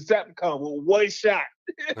after Decepticon with one shot.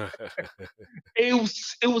 It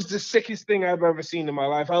was the sickest thing I've ever seen in my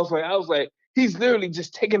life. I was like, he's literally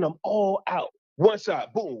just taking them all out. One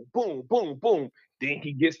shot, boom, boom, boom, boom. Then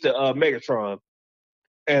he gets to Megatron,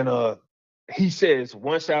 and he says,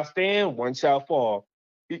 "One shall stand, one shall fall."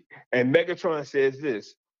 And Megatron says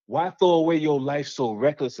this: "Why throw away your life so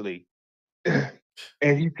recklessly?"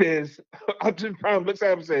 And he says, Optimus Prime looks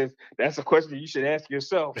at him and says, "That's a question you should ask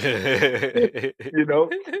yourself." you know.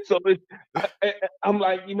 So I'm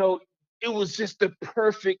like, it was just the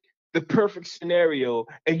perfect scenario,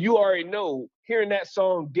 and you already know, hearing that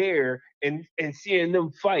song "Dare" and seeing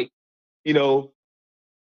them fight, you know,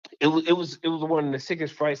 it was one of the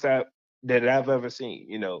sickest fights that I've ever seen,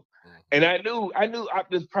 and Mhm. I knew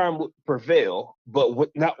Optimus Prime would prevail,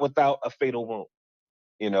 but not without a fatal wound,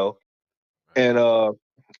 you know, and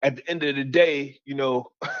at the end of the day,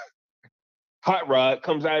 Hot Rod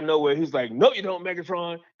comes out of nowhere. He's like, "No, you don't,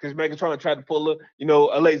 Megatron," because Megatron tried to pull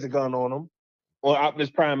a laser gun on him, on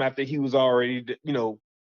Optimus Prime, after he was already,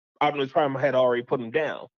 Optimus Prime had already put him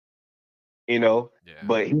down, you know. Yeah.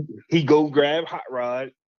 But he go grab Hot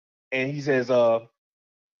Rod, and he says,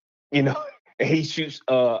 you know, and he shoots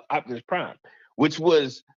Optimus Prime, which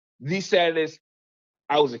was the saddest.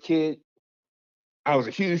 I was a kid. I was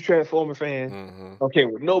a huge Transformer fan. Mhm. Okay,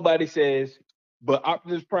 what nobody says, but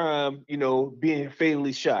Optimus Prime, being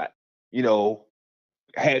fatally shot, you know,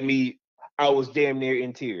 had me. I was damn near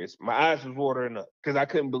in tears. My eyes was watering up because I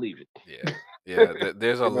couldn't believe it. Yeah. Yeah,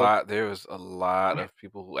 there's a You know. lot there was a lot of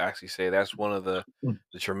people who actually say that's one of the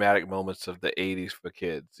traumatic moments of the '80s for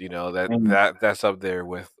kids, Mm. that's up there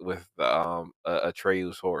with,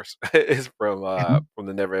 Atreyu's horse. It's from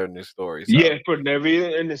the Never Ending Story, so Yeah, for never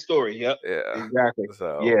in the story. Yep, yeah. exactly.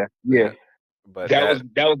 So, Yeah, yeah. yeah, but That was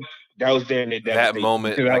that was that was damn near that devastating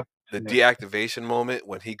moment, because like, the deactivation moment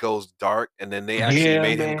when he goes dark and then they actually yeah,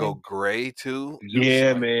 made him go man. gray too, it was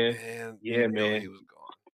Yeah, like, man. man, you Yeah, knew man. he was gone.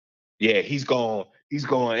 Yeah, he's gone. He's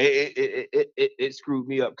gone. It screwed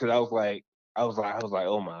me up because I was like,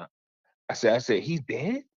 oh my. I said, he's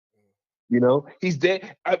dead. He's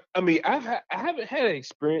dead. I mean, I haven't had an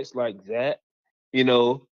experience like that. You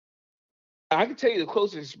know, I can tell you the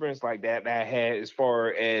closest experience like that I had, as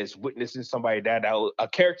far as witnessing somebody die, that was a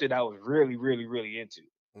character that I was really, really, really into,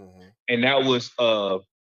 Mhm. and that was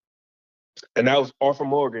Arthur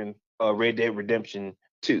Morgan, Red Dead Redemption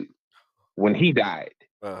 2, when he died,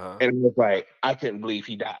 Uh-huh. and it was like I couldn't believe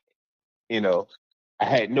he died. You know, I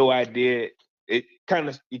had no idea. It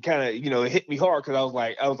hit me hard because I was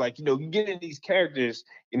like, you get in these characters,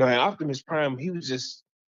 and Optimus Prime, he was just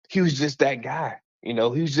that guy. He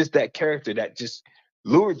was just that character that just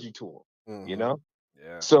lured you to him. You Mhm. know,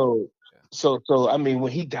 Yeah. so Yeah. so I mean,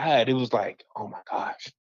 when he died, it was like, oh my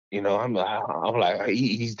gosh. I'm like,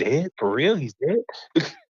 he's dead for real. He's dead.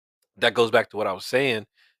 That goes back to what I was saying,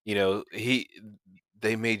 he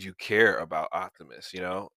they made you care about Optimus, you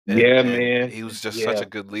know? Yeah, And man. he was just such Yeah, a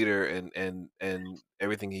good leader and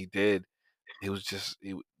everything he did, he was just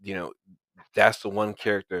you know, that's the one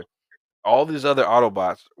character. All these other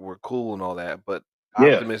Autobots were cool and all that, but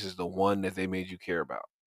yeah. Optimus is the one that they made you care about.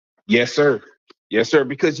 Yes, sir. Yes, sir.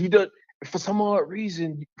 Because you don't, for some odd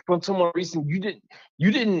reason,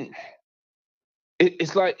 you didn't.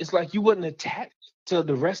 It's like you wasn't attached to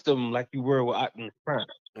the rest of them like you were with Optimus Prime.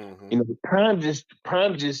 Mhm. You know, Prime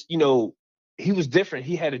just, he was different.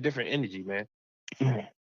 He had a different energy, man. You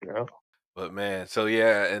know. But man, so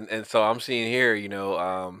yeah, and so I'm seeing here,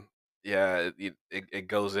 yeah, it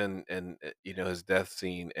goes in and his death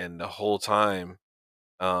scene, and the whole time,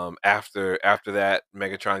 after that,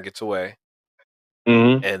 Megatron gets away,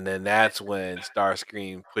 Hmm. and then that's when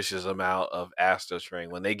Starscream pushes him out of Astro Train.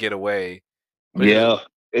 When they get away, pushes Yeah.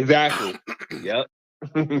 Exactly. Yep.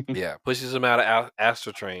 yeah, pushes him out of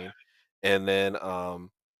Astro Train, and then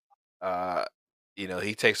uh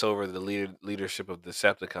he takes over the leadership of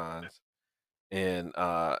Decepticons. And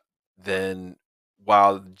then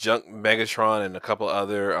while Junk Megatron and a couple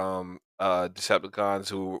other Decepticons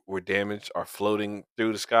who were damaged are floating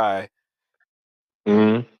through the sky,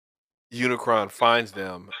 Hmm. Unicron finds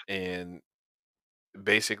them and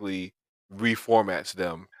basically reformats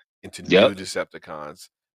them into Yep. new Decepticons.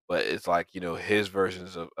 But it's like, his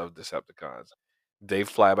versions of Decepticons. They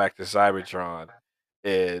fly back to Cybertron,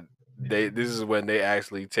 and this is when they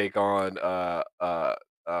actually take on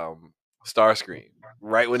um Starscream,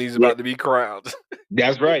 right when he's Yeah. about to be crowned.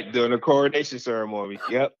 That's right. During the coronation ceremony.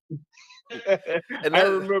 Yep. And I that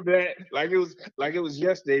remember that like it was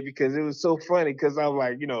yesterday because it was so funny because I'm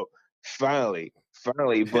like, finally.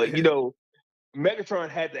 But Megatron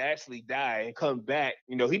had to actually die and come back.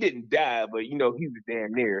 He didn't die, but he was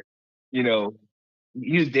damn near. You know,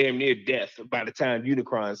 he was damn near death by the time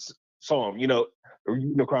saw him. Or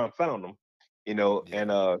Unicron found him. And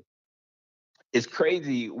yeah. it's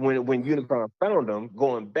crazy when Unicron found him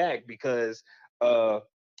going back because uh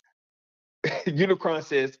Unicron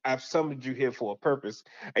says, "I've summoned you here for a purpose."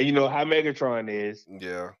 And you know how Megatron is,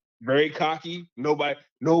 Yeah. very cocky.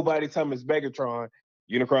 Nobody summons Megatron.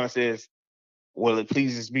 Unicron says, "Well, it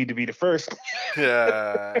pleases me to be the first."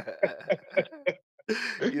 Yeah.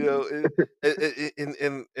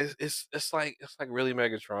 And it's like really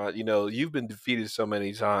Megatron. You've been defeated so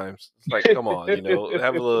many times. It's like, come on,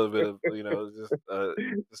 have a little bit of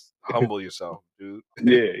just humble yourself, dude.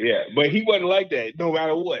 Yeah, yeah. But he wasn't like that. No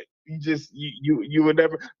matter what, he just you would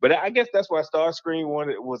never. But I guess that's why Starscream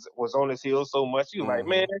was on his heels so much. He was like,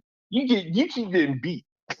 man, Hmm. you keep getting beat.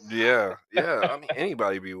 Yeah, yeah. I mean,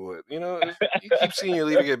 anybody be would. You keep seeing your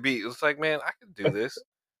leader get beat. It's like, man, I could do this.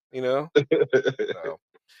 You know. So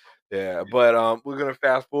yeah, but we're gonna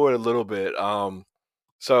fast forward a little bit.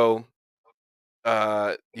 So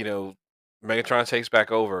uh, you know, Megatron takes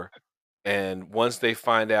back over, and once they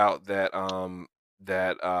find out that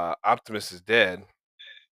Optimus is dead,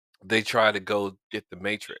 they try to go get the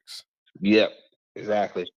Matrix. Yep,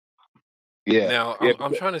 exactly. Yeah, Now, yeah,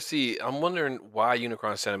 I'm trying to see. I'm wondering why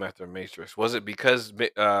Unicron sent him after the Matrix. Was it because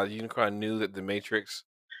Unicron knew that the Matrix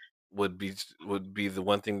would be the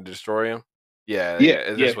one thing to destroy him? Yeah, yeah, yeah.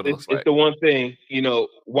 yeah. That's what it It's, looks it's like. the one thing,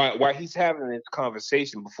 why he's having this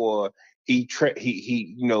conversation before he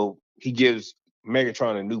gives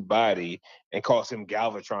Megatron a new body and calls him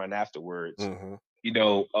Galvatron afterwards. Hmm. You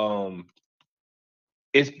know,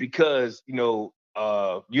 it's because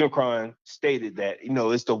Unicron stated that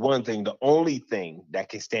it's the one thing, the only thing that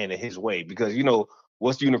can stand in his way. Because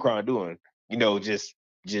what's Unicron doing?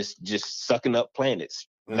 Just sucking up planets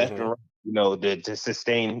left and Hmm. right. To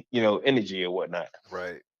sustain energy or whatnot.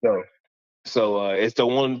 Right. So it's the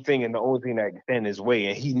one thing and the only thing that can stand in his way,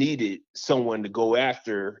 and he needed someone to go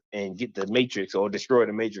after and get the Matrix or destroy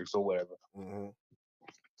the Matrix or whatever. Hmm.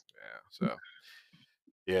 Yeah. So.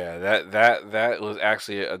 Yeah, that was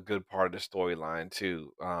actually a good part of the storyline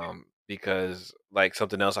too. Because like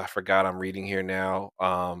something else I forgot I'm reading here now.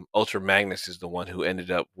 Ultra Magnus is the one who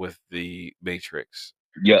ended up with the Matrix.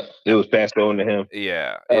 Yep, it Uh, was passed on to him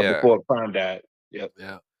yeah, yeah, before Prime died. Yep.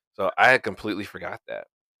 yeah. So I had completely forgot that.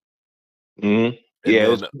 Mhm. And Yeah, it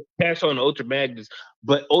was then passed on to Ultra Magnus,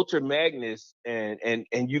 but Ultra Magnus and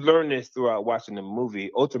you learn this throughout watching the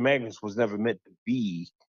movie. Ultra Magnus was never meant to be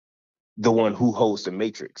the one who holds the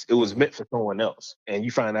Matrix. It was mhm, meant for someone else, and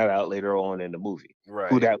you find that out later on in the movie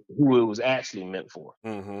right. who it was actually meant for.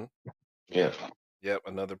 Hmm. Yeah. Yep. Yep.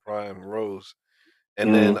 Another Prime Rose.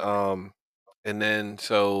 And then Mhm. um and then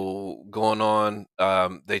so going on,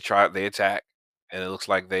 they attack, and it looks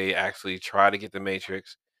like they actually try to get the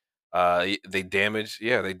Matrix. They damage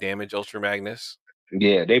Ultra Magnus.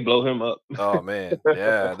 Yeah, they blow him up. Oh man,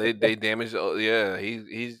 yeah, they damage. Oh yeah,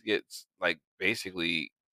 he gets like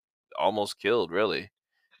basically almost killed, really.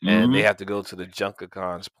 And they Hmm. have to go to the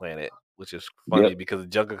Junkacons planet, which is Yep. funny because the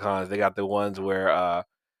Junkacons they got the ones where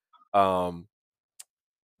um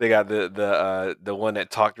they got the one that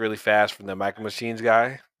talked really fast from the Micro Machines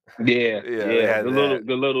guy. Yeah, Yeah, they yeah. had that.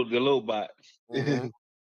 The little bots. Hmm.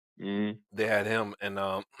 Hmm. They had him and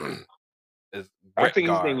is I think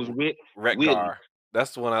his name Retgar. was Willie. Retgar.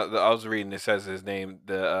 That's the one I was reading. It says his name.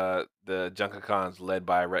 The Junkacons led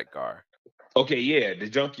by Retgar. Okay, yeah, the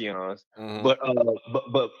Junkions. Hmm. But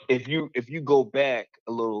if you go back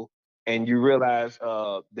a little and you realize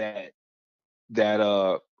that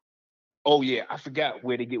oh yeah, I forgot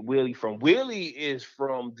where they get Willie from. Willie is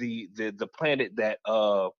from the planet that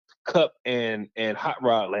Cup and Hot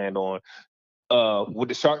Rod land on with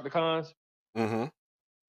the Sharkticons. Hmm.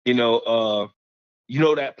 You know, you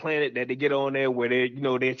know that planet that they get on there where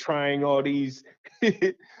they're trying all these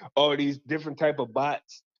all these different type of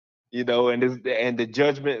bots, and the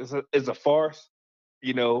judgment is a farce,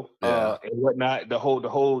 Yeah. and whatnot. The whole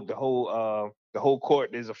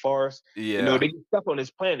court is a farce. Yeah. They get stuck on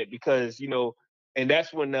this planet because and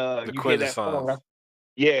that's when The you hear that song. Quintessons.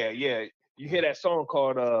 Yeah, yeah, you hear that song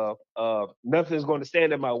called "Nothing's Going to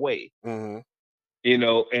Stand in My Way." Hmm. And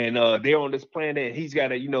they're on this planet and he's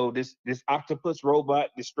got a this octopus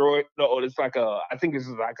robot destroy no it's like I think this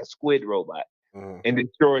is like a squid robot Hmm. and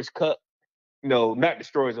destroys Cup, not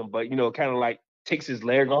destroys him, but kind of like takes his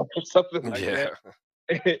leg off or something like Yeah.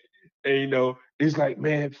 that. And he's like,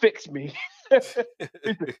 man, fix me. He said,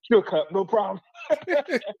 sure, Cup, no problem.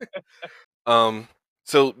 um.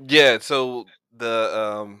 So yeah. So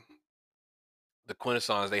the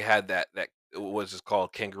Quintessons they had that was just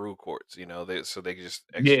called kangaroo courts. They could just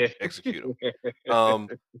Yeah. execute them.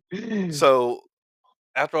 So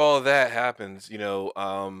after all of that happens,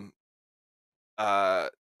 uh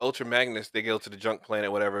Ultra Magnus, they go to the junk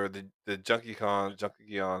planet, whatever, the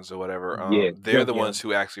Junkions or whatever. Yeah, They're the Junkion. ones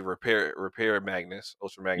who actually repair Magnus,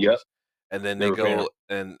 Ultra Yep, Magnus, and then they they repair him. go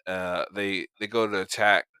and they go to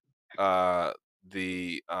attack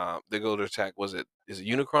they go to attack, was it is it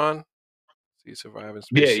Unicron? See surviving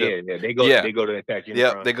Yeah, spaceship. yeah, yeah. They go Yeah. they go to attack Yep,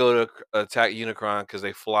 Unicron. they go to attack Unicron because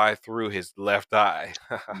they fly through his left eye.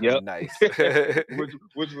 Yep. Nice.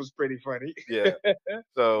 Which was pretty funny. Yeah.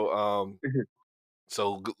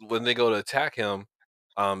 So, when they go to attack him,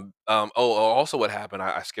 also what happened,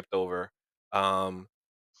 I skipped over. Um,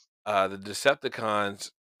 the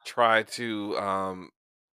Decepticons try to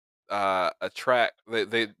attract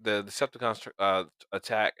the Decepticons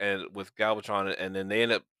attack and with Galvatron, and then they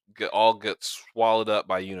end up get swallowed up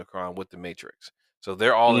by Unicron with the Matrix. So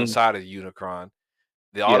they're all Mhm. inside of Unicron.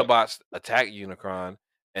 The Yep. Autobots attack Unicron,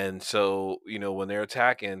 and so when they're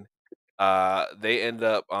attacking, they end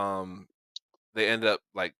up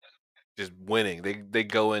like just winning. They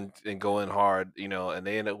go in and go in hard, and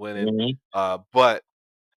they end up winning. Mhm. But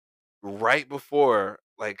right before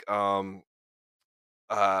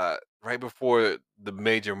right before the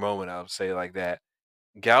major moment, I would say like that,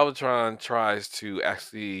 Galvatron tries to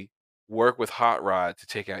actually work with Hot Rod to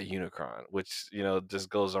take out Unicron, which just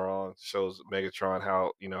goes around shows Megatron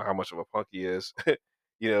how much of a punk he is.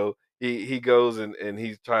 He goes and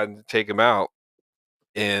he's trying to take him out,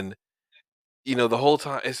 and the whole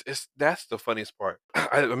time it's that's the funniest part.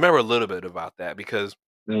 I remember a little bit about that because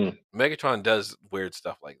Mm. Megatron does weird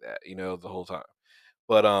stuff like that, the whole time.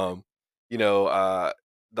 But you know, uh,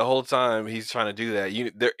 the whole time he's trying to do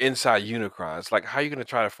that, they're inside Unicron. It's like how are you gonna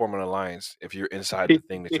try to form an alliance if you're inside the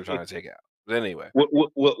thing that you're trying to take out? But anyway.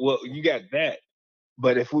 Well, you got that.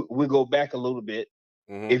 But if we go back a little bit,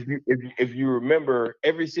 Hmm. if you remember,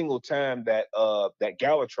 every single time that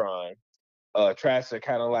Galvatron tries to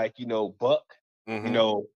kind of like buck, Hmm.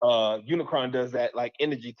 Unicron does that like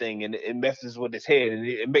energy thing and it messes with his head and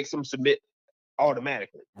it makes him submit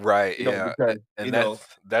automatically. Right. Yeah. Because And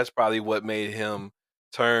that's probably what made him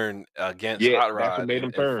turn against yeah, Hot that's what Rod made him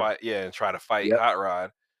and turn. fight. Yeah, and try to fight Yep. Hot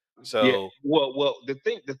Rod. Yeah. So. Well, the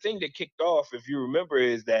thing that kicked off, if you remember,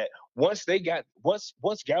 is that once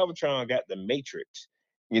Galvatron got the Matrix,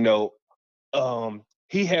 you know,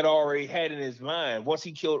 he had already had in his mind once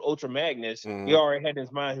he killed Ultra Magnus, he Hmm. already had in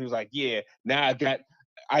his mind. He was like, "Yeah, now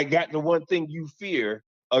I got the one thing you fear,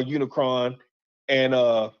 a Unicron," and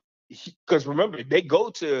because remember they go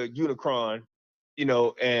to Unicron,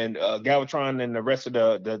 and Galvatron and the rest of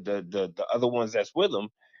the other ones that's with him.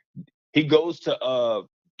 He goes to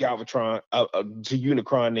Galvatron to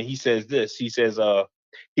Unicron, and he says this. He says,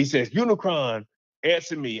 Unicron,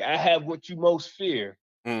 answer me. I have what you most fear.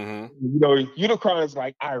 Hmm. Unicron is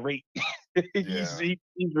like irate. he's Yeah. he,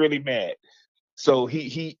 he's really mad. So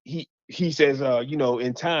he says,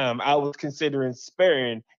 in time I was considering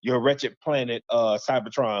sparing your wretched planet,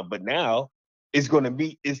 Cybertron, but now it's going to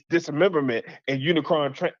be it's dismemberment and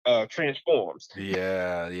Unicron transforms.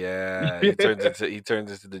 Yeah, yeah. He turns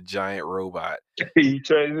into the giant robot. He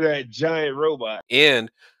turns that giant robot. And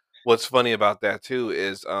what's funny about that too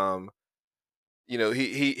is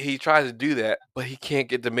he tries to do that, but he can't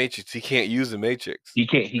get the Matrix. He can't use the Matrix. He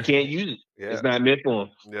can't use it. Yeah. It's not meant for him.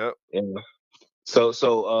 Yep. Yeah.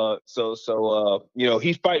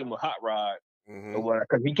 He's fighting with Hot Rod or Mhm. what,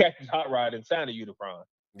 because he catches Hot Rod inside of Unicron,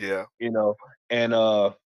 Yeah. you know, and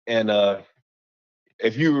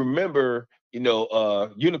if you remember,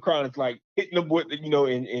 Unicron is like hitting him with,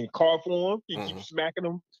 in car form. He Mhm. keeps smacking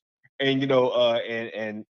him,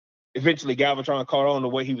 and eventually Galvatron caught on to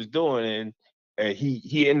what he was doing, and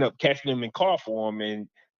he ended up catching him in car form, and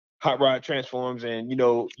Hot Rod transforms, and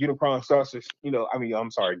Unicron starts to,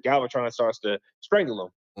 I'm sorry, Galvatron starts to strangle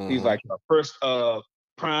him. He's Mhm. like, first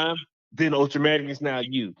Prime, then Ultramagnus, now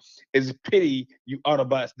you. It's a pity you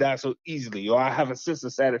Autobots die so easily, or I have a sense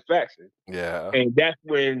of satisfaction. Yeah. And that's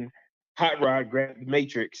when Hot Rod grabbed the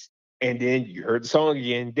Matrix, and then you heard the song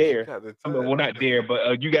again, You Dare. got the I mean, well, touch. not Dare,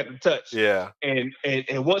 but you got the touch. Yeah. And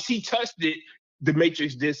once he touched it, the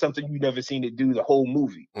Matrix did something you never seen it do the whole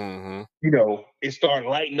movie. Mhm. It started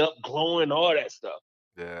lighting up, glowing, all that stuff.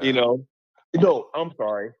 You Yeah. know, no, I'm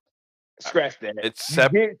sorry, I scratch that. it's You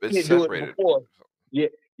sep did it's see it do it separated. before. Yeah,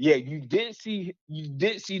 yeah, you did see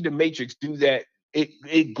the Matrix do that.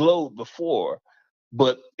 It glowed before,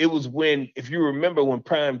 but it was when, if you remember, when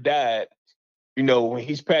Prime died, when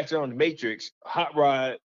he's passing on the Matrix, Hot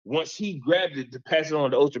Rod, once he grabbed it to pass it on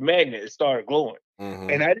to Ultra Magnet, it started glowing.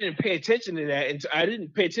 Mhm. And I didn't pay attention to that, and I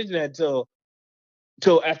didn't pay attention to that until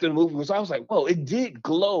after the movie was. I was like, "Whoa, it did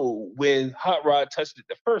glow when Hot Rod touched it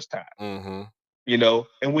the first time." Mhm.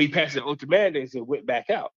 And we passed it Ultra Magnet, it went back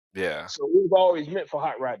out. Yeah. So it was always meant for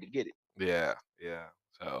Hot Rod to get it. Yeah. Yeah.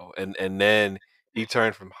 So, and then he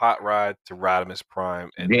turned from Hot Rod to Rodimus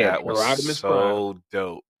Prime, and Yeah, that was Rodimus Prime. so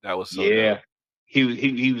dope. That was so dope. Yeah,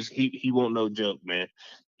 he won't no joke, man.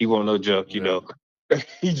 He won't no joke. Yep.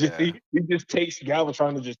 He just Yeah. he just takes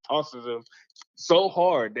Galvatron and just tosses him so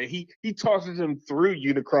hard that he tosses him through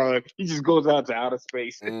Unicron. He just goes out to outer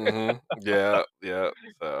space. Mhm. Yeah. Yeah.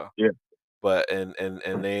 So, Yeah, but and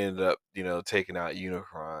they ended up, taking out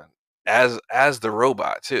Unicron as the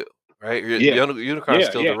robot too, right? yeah, Unicron's yeah,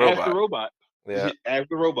 still yeah. the As the robot. robot, Yeah. as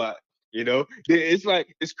the robot. It's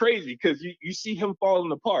like it's crazy because you see him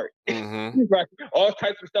falling apart. Mhm. Like all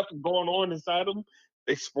types of stuff is going on inside him,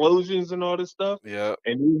 explosions and all this stuff. Yep.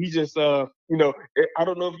 And then he just, I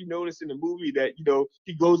don't know if you noticed in the movie that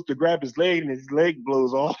he goes to grab his leg and his leg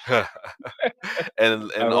blows off. And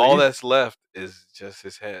Like, all that's left is just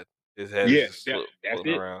his head. His head is yeah, just that's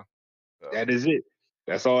floating it. around. So, That is it.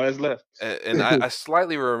 That's all that's left. and I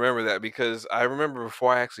slightly remember that because I remember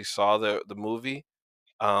before I actually saw the movie,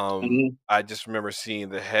 Mhm. I just remember seeing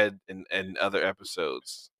the head in other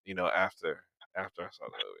episodes, after I saw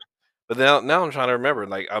the movie. But now I'm trying to remember,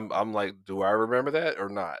 like, I'm like, do I remember that or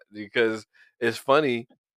not? Because it's funny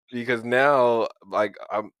because now, like,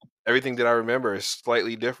 everything that I remember is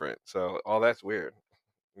slightly different. So all that's weird,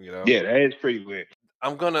 you know? Yeah, that is pretty weird.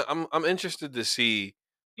 I'm interested to see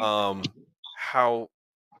um how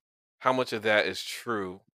much of that is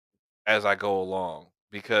true as I go along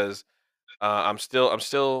because I'm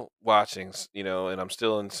still watching, and I'm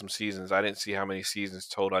still in some seasons. I didn't see how many seasons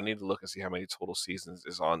total. I need to look and see how many total seasons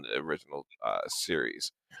is on the original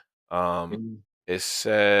series. Um, Mhm. it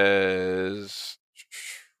says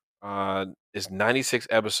it's 96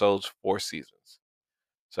 episodes, 4 seasons.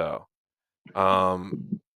 So,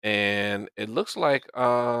 um, and it looks like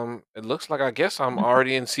I guess I'm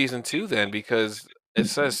already in season 2 then because it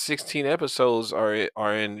says 16 episodes are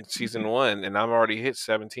in season 1 and I'm already hit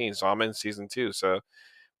 17, so I'm in season 2. So,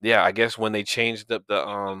 yeah, I guess when they changed up the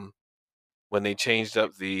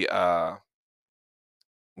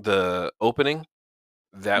opening,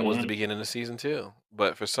 that was the Mhm. beginning of season 2.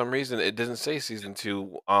 But for some reason it didn't say season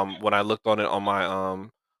 2 when I looked on it on my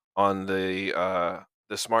on the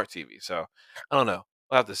smart TV. So, I don't know.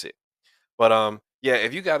 We'll have to see. But yeah,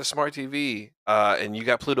 if you got a smart TV and you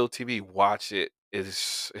got Pluto TV, watch it.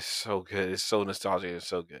 It's so good. It's so nostalgic. It's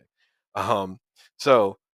so good. Um,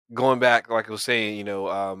 so going back, like I was saying,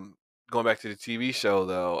 going back to the TV show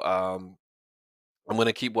though, I'm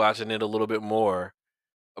gonna keep watching it a little bit more.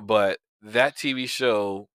 But that TV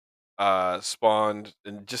show spawned,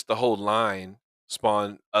 and just the whole line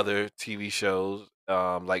spawned other TV shows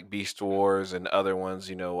like Beast Wars and other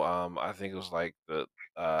ones. I think it was like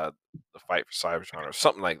the fight for Cybertron or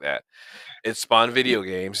something like that. It spawned video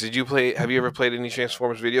games. Have you ever played any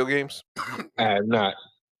Transformers video games? I have not.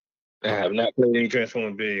 I Okay. have not played any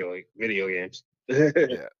Transformers video games.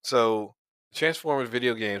 Yeah. So Transformers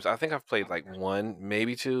video games, I think I've played like one,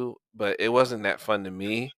 maybe two, but it wasn't that fun to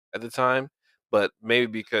me at the time. But maybe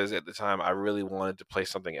because at the time I really wanted to play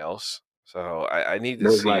something else. So I need to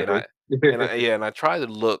Most see, likely. and I tried to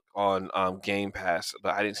look on Game Pass,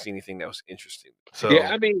 but I didn't see anything that was interesting. Yeah, So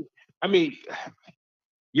I mean,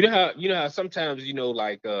 you know how sometimes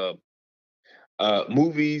like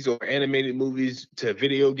movies or animated movies to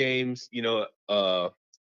video games,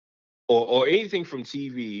 or anything from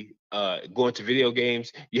TV going to video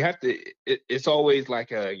games, you have to. It's always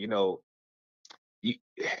like you,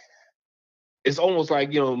 it's almost like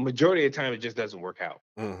majority of the time it just doesn't work out.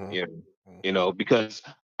 hmm You know, hmm because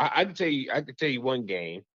I can tell you one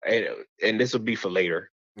game, and this will be for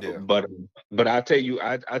later. yeah, But I'll tell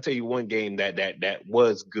you one game that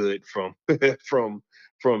was good from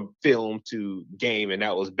from film to game, and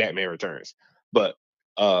that was Batman Returns. But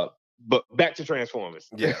uh, but back to Transformers.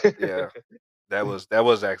 yeah, yeah. That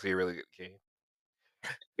was actually a really good game.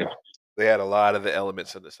 They had a lot of the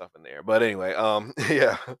elements of the stuff in there. But anyway,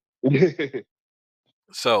 yeah.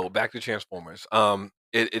 So back to Transformers.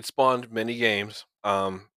 It spawned many games.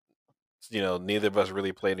 Neither of us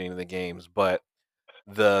really played any of the games, but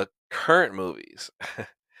the current movies.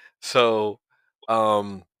 So,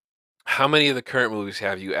 um, how many of the current movies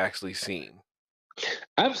have you actually seen?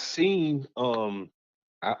 I've seen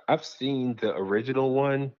I've seen the original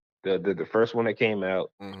one, the first one that came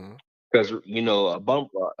out. Mhm, Because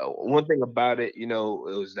one thing about it, it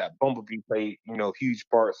was that Bumblebee played, huge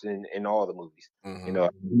parts in all the movies. You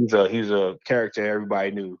mhm. know, he's a character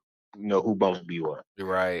everybody knew, who Bumblebee was. You're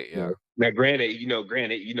right. Yeah. Now, granted,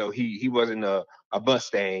 he wasn't a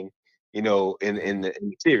Mustang, in Mhm.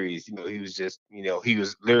 the series. He was just, he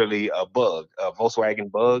was literally a bug, a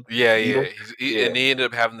Volkswagen bug Yeah, yeah. beetle. Yeah. And he ended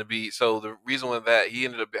up having to be. So the reason with that, he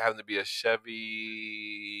ended up having to be a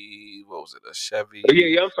Chevy. What was it? A Oh, yeah, Chevy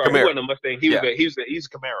yeah. I'm sorry. He Camaro. wasn't a Mustang. He was Yeah. a he's a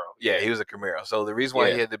Camaro. Yeah, Yeah, he was a Camaro. So the reason why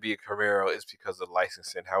yeah. he had to be a Camaro is because of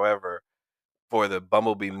licensing. However, for the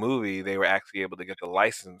Bumblebee movie, they were actually able to get the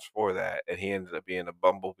license for that, and he ended up being a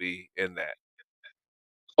Bumblebee in that.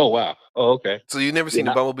 Oh, wow. Oh, okay. So you never seen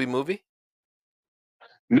the Yeah. Bumblebee movie?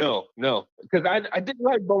 No, no, because I didn't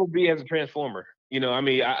like Bumblebee as a Transformer. I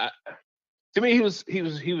mean, to me he was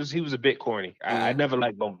a bit corny. I Mhm, never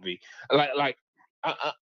liked Bumblebee. Like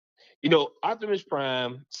I, Optimus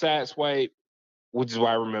Prime, Sideswipe, which is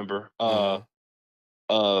what I remember. mhm,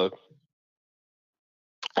 Uh,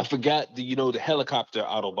 I forgot the helicopter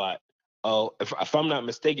Autobot. If I'm not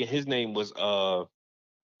mistaken, his name was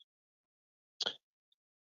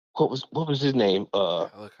what was his name? I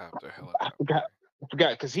forgot. helicopter. I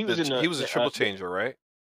forgot because he was in He was a triple changer, right?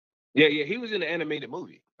 yeah, yeah, he was in the animated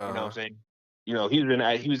movie. You know what I'm Uh-huh. saying?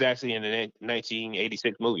 He was actually in the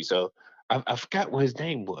 1986 movie. So I forgot what his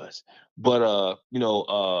name was, but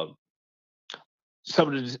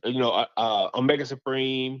some of the Omega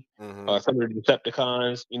Supreme, Mhm, some of the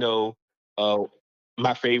Decepticons,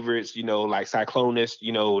 my favorites, like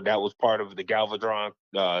Cyclonus, that was part of the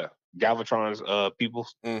Galvatron's people.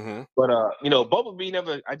 mhm. But Bumblebee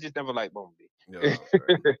never. I just never liked Bumblebee. Yeah, okay.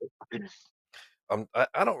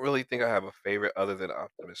 I don't really think I have a favorite other than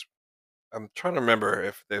Optimus. I'm trying to remember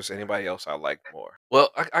if there's anybody else I like more.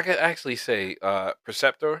 Well, I could actually say,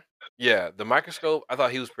 Perceptor. Yeah, the microscope, I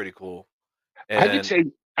thought he was pretty cool, I could and tell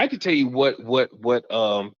you, I could tell you what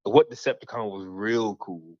Decepticon was real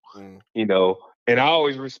cool, mm. and I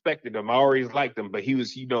always respected him. I always liked him, but he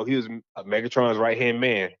was Megatron's right hand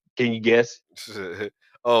man. Can you guess?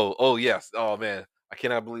 Oh, yes. Oh, man. I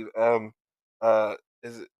cannot believe uh,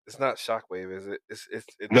 it's not Shockwave, is it?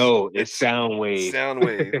 No, it's It's Soundwave.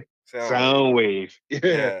 Soundwave. Soundwave. Soundwave.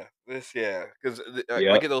 Yeah, yeah, 'cause I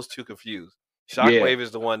Yep. get those 2 confused. Yeah. Shockwave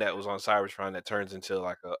is the one that was on Cybertron that turns into,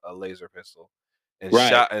 like, a laser pistol, and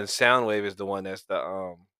Right. Soundwave is the one that's the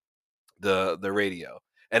radio,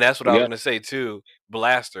 and that's what I was Yep. gonna say too,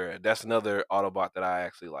 Blaster, that's another Autobot that I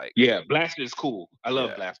actually like. Yeah. Blaster is cool. I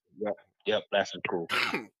love Yeah. Blaster. Yep. Yep. Blaster's cool.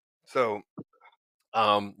 So,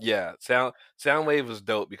 yeah, Soundwave was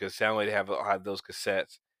dope because Soundwave have those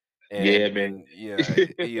cassettes, Yeah, and man. yeah,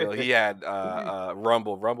 he had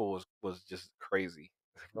Rumble. Rumble was just crazy.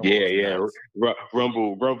 Rumble Yeah, was yeah. nuts.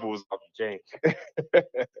 Rumble was off the chain.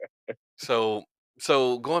 So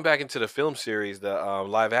so going back into the film series, the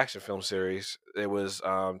live action film series, it was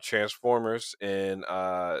Transformers in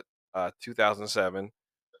 2007,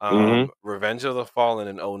 hmm Revenge of the Fallen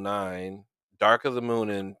in '09, Dark of the Moon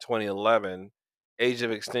in 2011, Age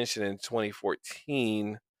of Extinction in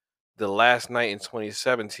 2014, The Last Night in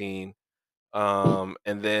 2017, and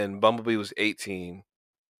then Bumblebee was 18,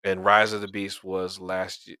 and Rise of the Beast was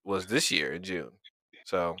this year in June.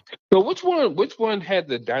 So So which one had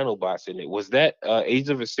the Dinobots in it? Was that Age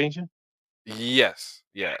of Extinction? yes,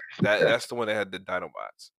 yeah, that's the one that had the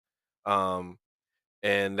Dinobots. Um,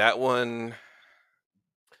 and that one,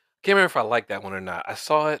 can't remember if I liked that one or not. I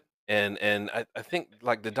saw it, and I think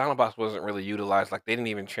like the Dinobots wasn't really utilized. Like they didn't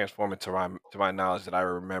even transform it to my knowledge that I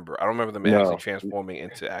remember. I don't remember them actually No. transforming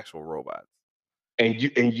into actual robots. And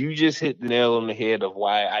you just hit the nail on the head of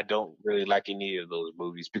why I don't really like any of those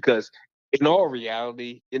movies because in all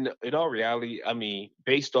reality, I mean,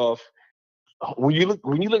 based off when you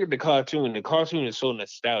look at the cartoon is so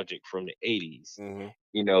nostalgic from the 80s, Hmm.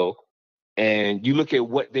 you know, and you look at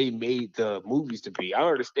what they made the movies to be. I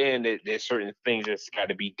understand that there's certain things that's got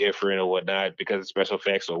to be different or whatnot because of special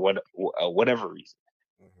effects or whatever reason.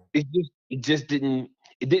 Hmm. It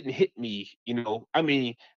didn't hit me, I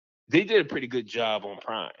mean, they did a pretty good job on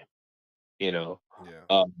Prime, you know. Yeah.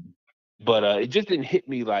 Um, but it just didn't hit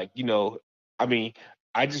me like, I mean,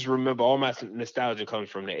 I just remember all my nostalgia comes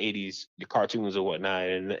from the 80s, the cartoons and whatnot,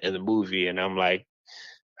 and the movie, and I'm like,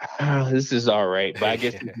 this is all right. But I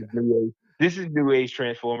guess this Yeah. is new age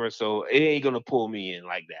Transformers, so it ain't gonna pull me in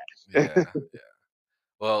like that. Yeah.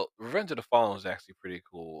 Well, Revenge of the Fallen was actually pretty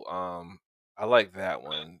cool. I like that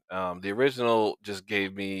one. The original just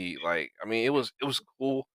gave me like, I mean, it was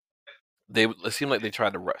cool. It seemed like they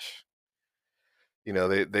tried to rush.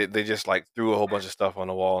 They just like threw a whole bunch of stuff on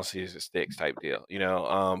the wall and see if it sticks type deal.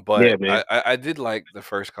 Yeah, But man. I did like the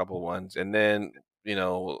first couple ones, and then it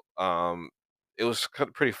was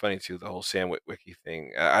pretty funny too, the whole Sandwich Wiki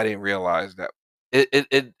thing. I didn't realize that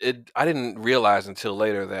I didn't realize until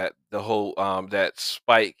later that the whole that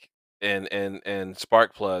Spike and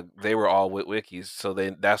Sparkplug, they were all with wikis, so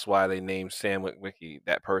that's why they named Sam Witwicky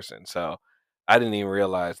that person. So I didn't even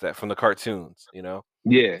realize that from the cartoons.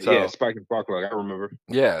 Yeah, yeah. So Spike and Sparkplug, I remember.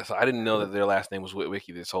 yeah, so I didn't know that their last name was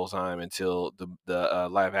Witwicky this whole time until the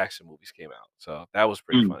live action movies came out. So that was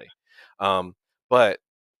pretty Mm, funny. But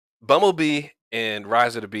Bumblebee and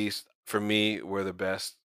Rise of the Beast for me were the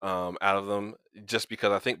best out of them, just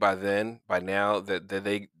because I think by now that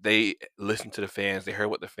they listened to the fans, they heard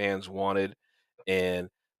what the fans wanted, and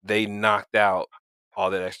they knocked out all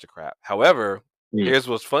that extra crap. However, mm, here's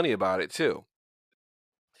what's funny about it too.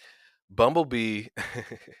 Bumblebee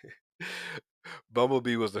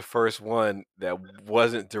Bumblebee was the first one that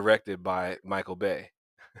wasn't directed by Michael Bay.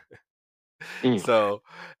 mm, So,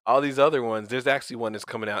 all these other ones, there's actually one that's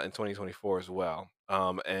coming out in 2024 as well.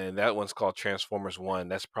 And that one's called Transformers One.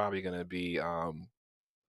 That's probably gonna be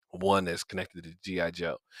one that's connected to G.I.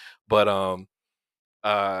 Joe. But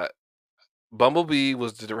uh Bumblebee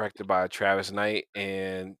was directed by Travis Knight,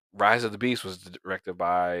 and Rise of the Beast was directed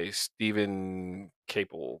by Stephen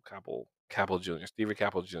Capel Jr. Stephen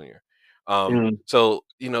Capel Jr. mm, So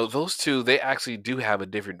those two, they actually do have a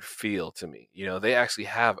different feel to me. They actually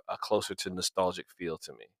have a closer to nostalgic feel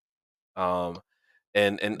to me. Um,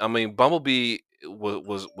 and I mean, Bumblebee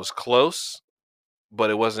was close, but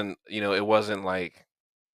it wasn't like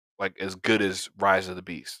as good as Rise of the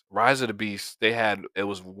Beast. Rise of the Beast, it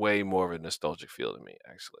was way more of a nostalgic feel to me,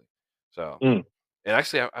 actually. So, mm. and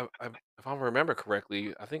actually, if I remember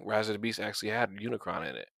correctly, I think Rise of the Beast actually had Unicron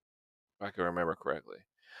in it, if I can remember correctly.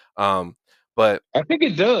 Um, but I think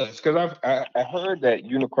it does because I heard that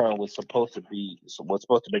Unicron was supposed to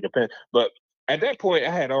make a pen, but at that point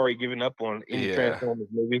I had already given up on any yeah, Transformers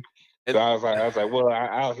movie. So and I was like, well,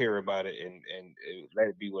 I'll hear about it and let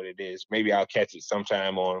it be what it is. Maybe I'll catch it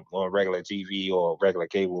sometime on regular TV or regular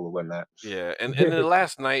cable or whatnot. yeah, and the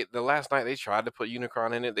last night they tried to put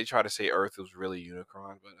Unicron in it. They tried to say Earth was really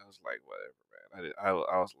Unicron, but I was like, whatever, man. I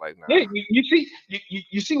was like, Yeah, nah.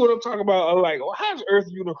 you see what I'm talking about. I'm like, well, how's Earth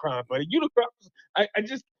Unicron? But Unicron, I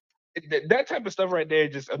just that type of stuff right there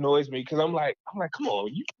just annoys me because I'm like, come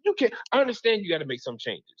on, you can I understand you got to make some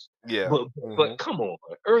changes, Yeah. but come on,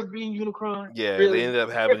 Earth being Unicron, Yeah, they really? ended up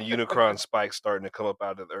having Unicron spikes starting to come up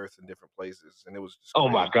out of the earth in different places, and it was just Oh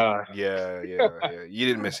my crazy. god, Yeah, yeah, yeah. You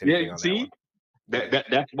didn't miss yeah. anything on that See, one. that, Yeah.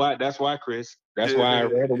 that that's why Chris. That's why I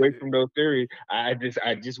ran away from those theories. I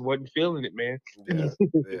just wasn't feeling it, man. Yeah,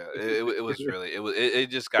 yeah. It was really it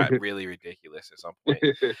just got really ridiculous at some point.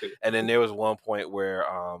 And then there was one point where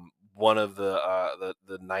one of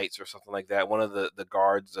the knights or something like that, one of the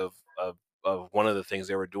guards of one of the things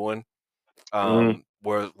they were doing Mm,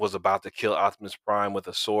 was about to kill Optimus Prime with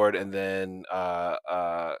a sword, and then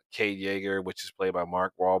Cade Yeager, which is played by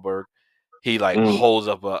Mark Wahlberg, he like mm, holds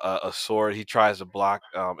up a sword. He tries to block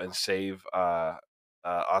and save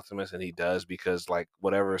Optimus, and he does because like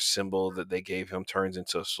whatever symbol that they gave him turns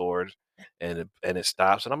into a sword, and it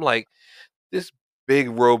stops. And I'm like, this big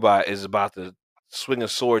robot is about to swing a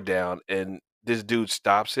sword down, and this dude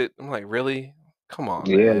stops it. I'm like, really? Come on,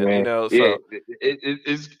 Yeah, man. man. Yeah, So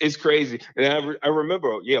it's crazy. And I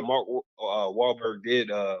remember, yeah, Wahlberg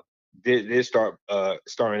did start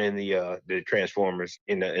starring in the Transformers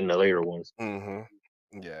in the later ones. hmm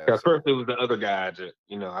yeah. At So first, it was the other guy that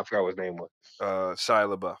I forgot what his name was.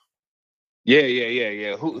 Shia LaBeouf.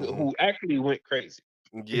 Yeah. hmm Who actually went crazy.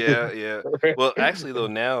 Yeah, yeah. Well, actually though,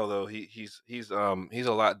 now though he's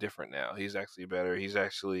a lot different now. He's actually better. He's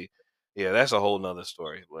actually yeah, that's a whole nother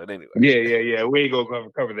story. But anyway. Yeah. We ain't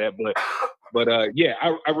gonna cover that, but yeah,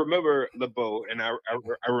 I remember LeBeau, and I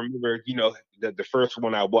remember the first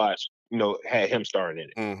one I watched had him starring in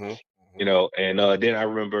it. hmm And then I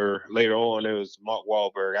remember later on it was Mark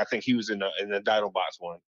Wahlberg. I think he was in the Dinobots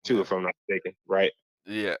one too, Yeah. if I'm not mistaken. Right?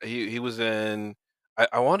 Yeah, he was in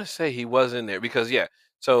I wanna say he was in there because yeah,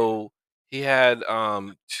 so he had,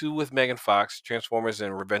 2 with Megan Fox, Transformers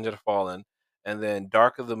and Revenge of the Fallen, and then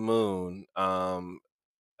Dark of the Moon,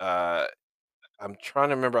 uh, I'm trying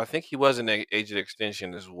to remember, I think he was in Age of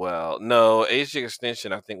Extinction as well. No, Age of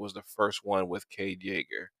Extinction, I think, was the first one with Cade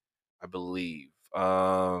Yeager, I believe.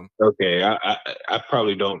 Okay. I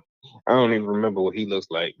probably don't. I don't even remember what he looks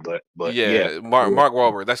like, but yeah. Yeah, Mark Yeah.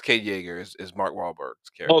 Wahlberg, that's Cade Yeager is Mark Wahlberg's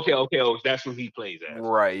character. Okay. Oh, that's who he plays as.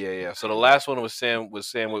 Right, yeah, yeah. So the last one was Sam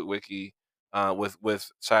Witwicky, with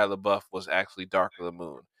Shia LaBeouf was actually Dark of the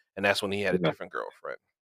Moon, and that's when he had a Yeah. different girlfriend.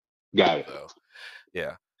 Got it. So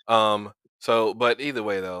yeah. So but either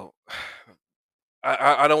way though,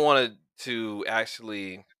 I don't want to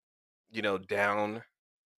actually down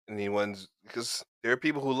anyone's because there are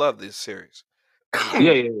people who love this series.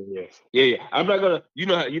 Yeah. I'm not gonna. You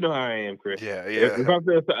know how I am, Chris. Yeah, If yeah. I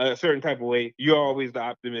feel a certain type of way, you're always the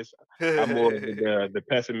optimist. I'm more of the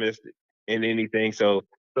pessimist in anything. So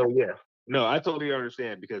yeah. No, I totally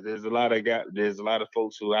understand because there's a lot of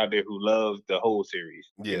folks who out there who love the whole series.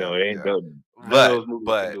 Yeah, It ain't yeah. none of But those movies can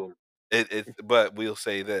but do 'em. but we'll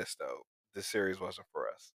say this though, the series wasn't for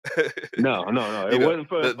us. No. It wasn't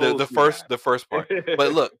for us The old school the first part. guys.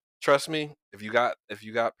 But look, trust me, if you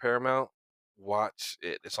got Paramount, watch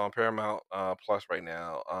it. It's on Paramount Plus right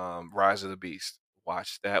now. Rise of the Beast.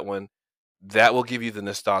 Watch that one. That will give you the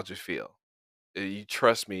nostalgia feel. You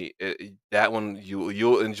trust me, that one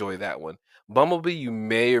you'll enjoy that one. Bumblebee, you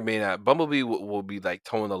may or may not. Bumblebee will be like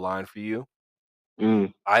towing the line for you.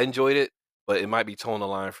 Mm. I enjoyed it, but it might be towing the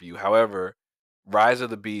line for you. However, Rise of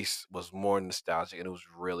the Beast was more nostalgic and it was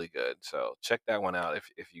really good. So check that one out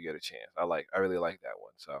if you get a chance. I really like that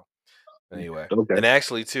one. So anyway, Okay. and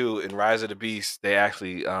actually too in Rise of the Beast they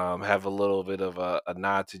actually have a little bit of a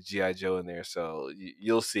nod to GI Joe in there. So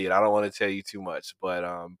you'll see it. I don't want to tell you too much, but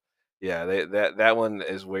yeah, that one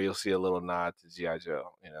is where you'll see a little nod to GI Joe.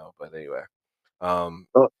 But anyway, um,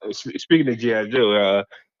 Speaking of GI Joe,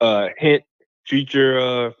 hint future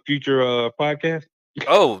podcast.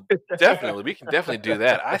 Oh, definitely. We can definitely do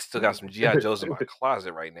that. I still got some GI Joes in my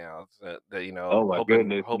closet right now that Oh my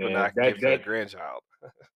goodness, hoping that man! I can That give to the that grandchild.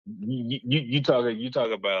 you talk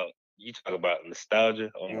about nostalgia.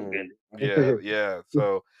 Oh my Mm, yeah, goodness. yeah.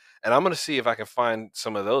 So, and I'm gonna see if I can find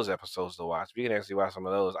some of those episodes to watch. We can actually watch some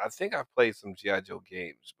of those. I think I've played some GI Joe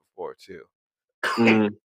games before too.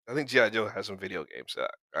 Mm, I think GI Joe has some video games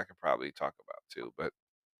that I could probably talk about too. But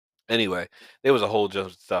anyway, there was a whole bunch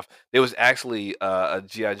of stuff. There was actually a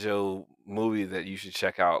GI Joe movie that you should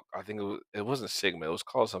check out. I think it wasn't Sigma. It was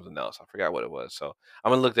called something else. I forgot what it was. So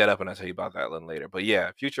I'm gonna look that up and I'll tell you about that one later. But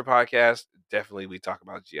yeah, future podcast definitely we talk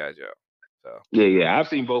about GI Joe. So yeah. I've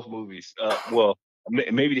seen both movies. Well,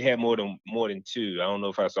 maybe they had more than two. I don't know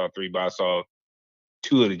if I saw three, but I saw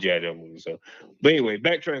two of the GI Joe movies. So, but anyway,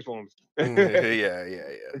 back Transformers. yeah.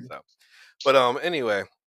 So, but anyway,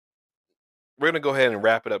 we're gonna go ahead and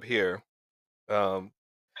wrap it up here. Um,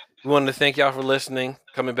 we wanted to thank y'all for listening,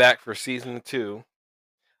 coming back for season two.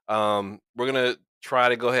 We're gonna try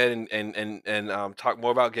to go ahead and talk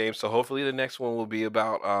more about games. So hopefully the next one will be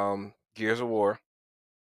about Gears of War.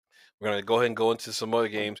 We're gonna go ahead and go into some other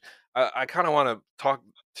games. I kind of want to talk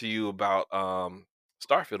to you about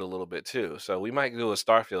Starfield a little bit too. So we might do a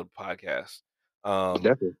Starfield podcast. Um,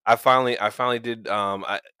 Definitely. I finally did.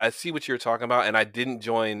 I see what you're talking about, and I didn't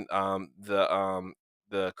join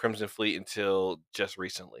the Crimson Fleet until just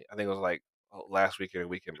recently. I think it was like last week or the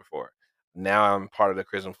weekend before. Now I'm part of the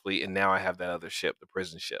Crimson Fleet, and now I have that other ship, the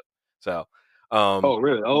prison ship. So, um, Oh,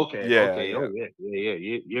 really? Okay, yeah, okay. yeah. Oh, yeah.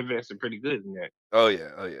 You're investing pretty good in that. Oh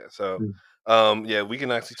yeah, oh yeah. So, Mm. yeah, we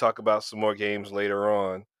can actually talk about some more games later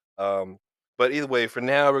on. Um, But either way, for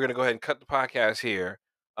now, we're gonna go ahead and cut the podcast here.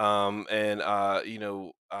 And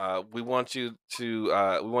we want to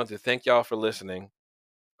thank y'all for listening.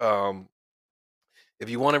 Um,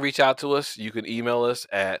 if you want to reach out to us, you can email us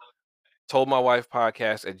at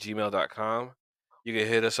toldmywifepodcast@gmail.com. You can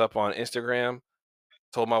hit us up on Instagram,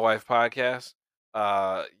 Told My Wife Podcast.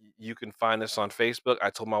 You can find us on Facebook.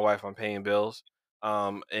 I told my wife I'm paying bills.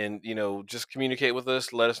 And just communicate with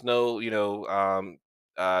us. Let us know.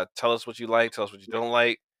 Tell us what you like. Tell us what you don't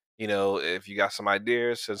like. If you got some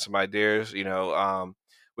ideas, send some ideas. We're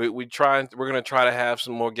gonna try to have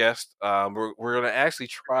some more guests. We're gonna actually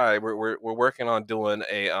try. We're working on doing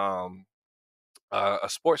a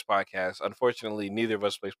sports podcast. Unfortunately, neither of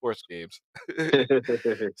us play sports games.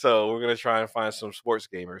 So we're gonna try and find some sports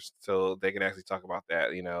gamers so they can actually talk about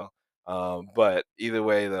that. But either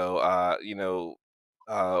way, though,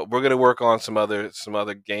 we're gonna work on some other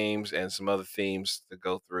games and some other themes to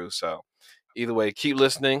go through. So either way, keep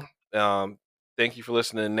listening. Thank you for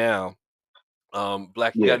listening. Now,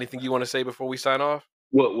 Black, you got Yeah. anything you want to say before we sign off?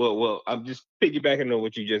 Well. I'm just piggybacking on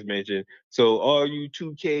what you just mentioned. So all you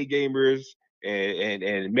 2K gamers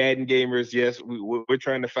and Madden gamers, yes, we're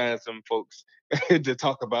trying to find some folks to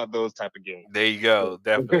talk about those type of games. There you go.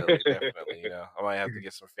 Definitely, definitely. I might have to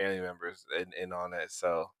get some family members in on that.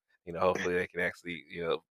 So, hopefully they can actually,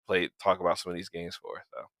 talk about some of these games for us.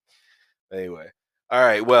 So anyway. All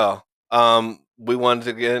right. Well, we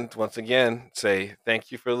wanted to once again say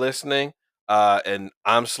thank you for listening. And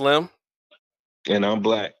I'm Slim. And I'm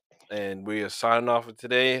Black. And we are signing off for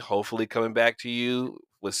today. Hopefully coming back to you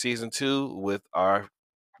with season 2 with our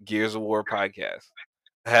Gears of War podcast.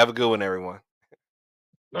 Have a good one, everyone.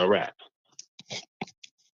 All right.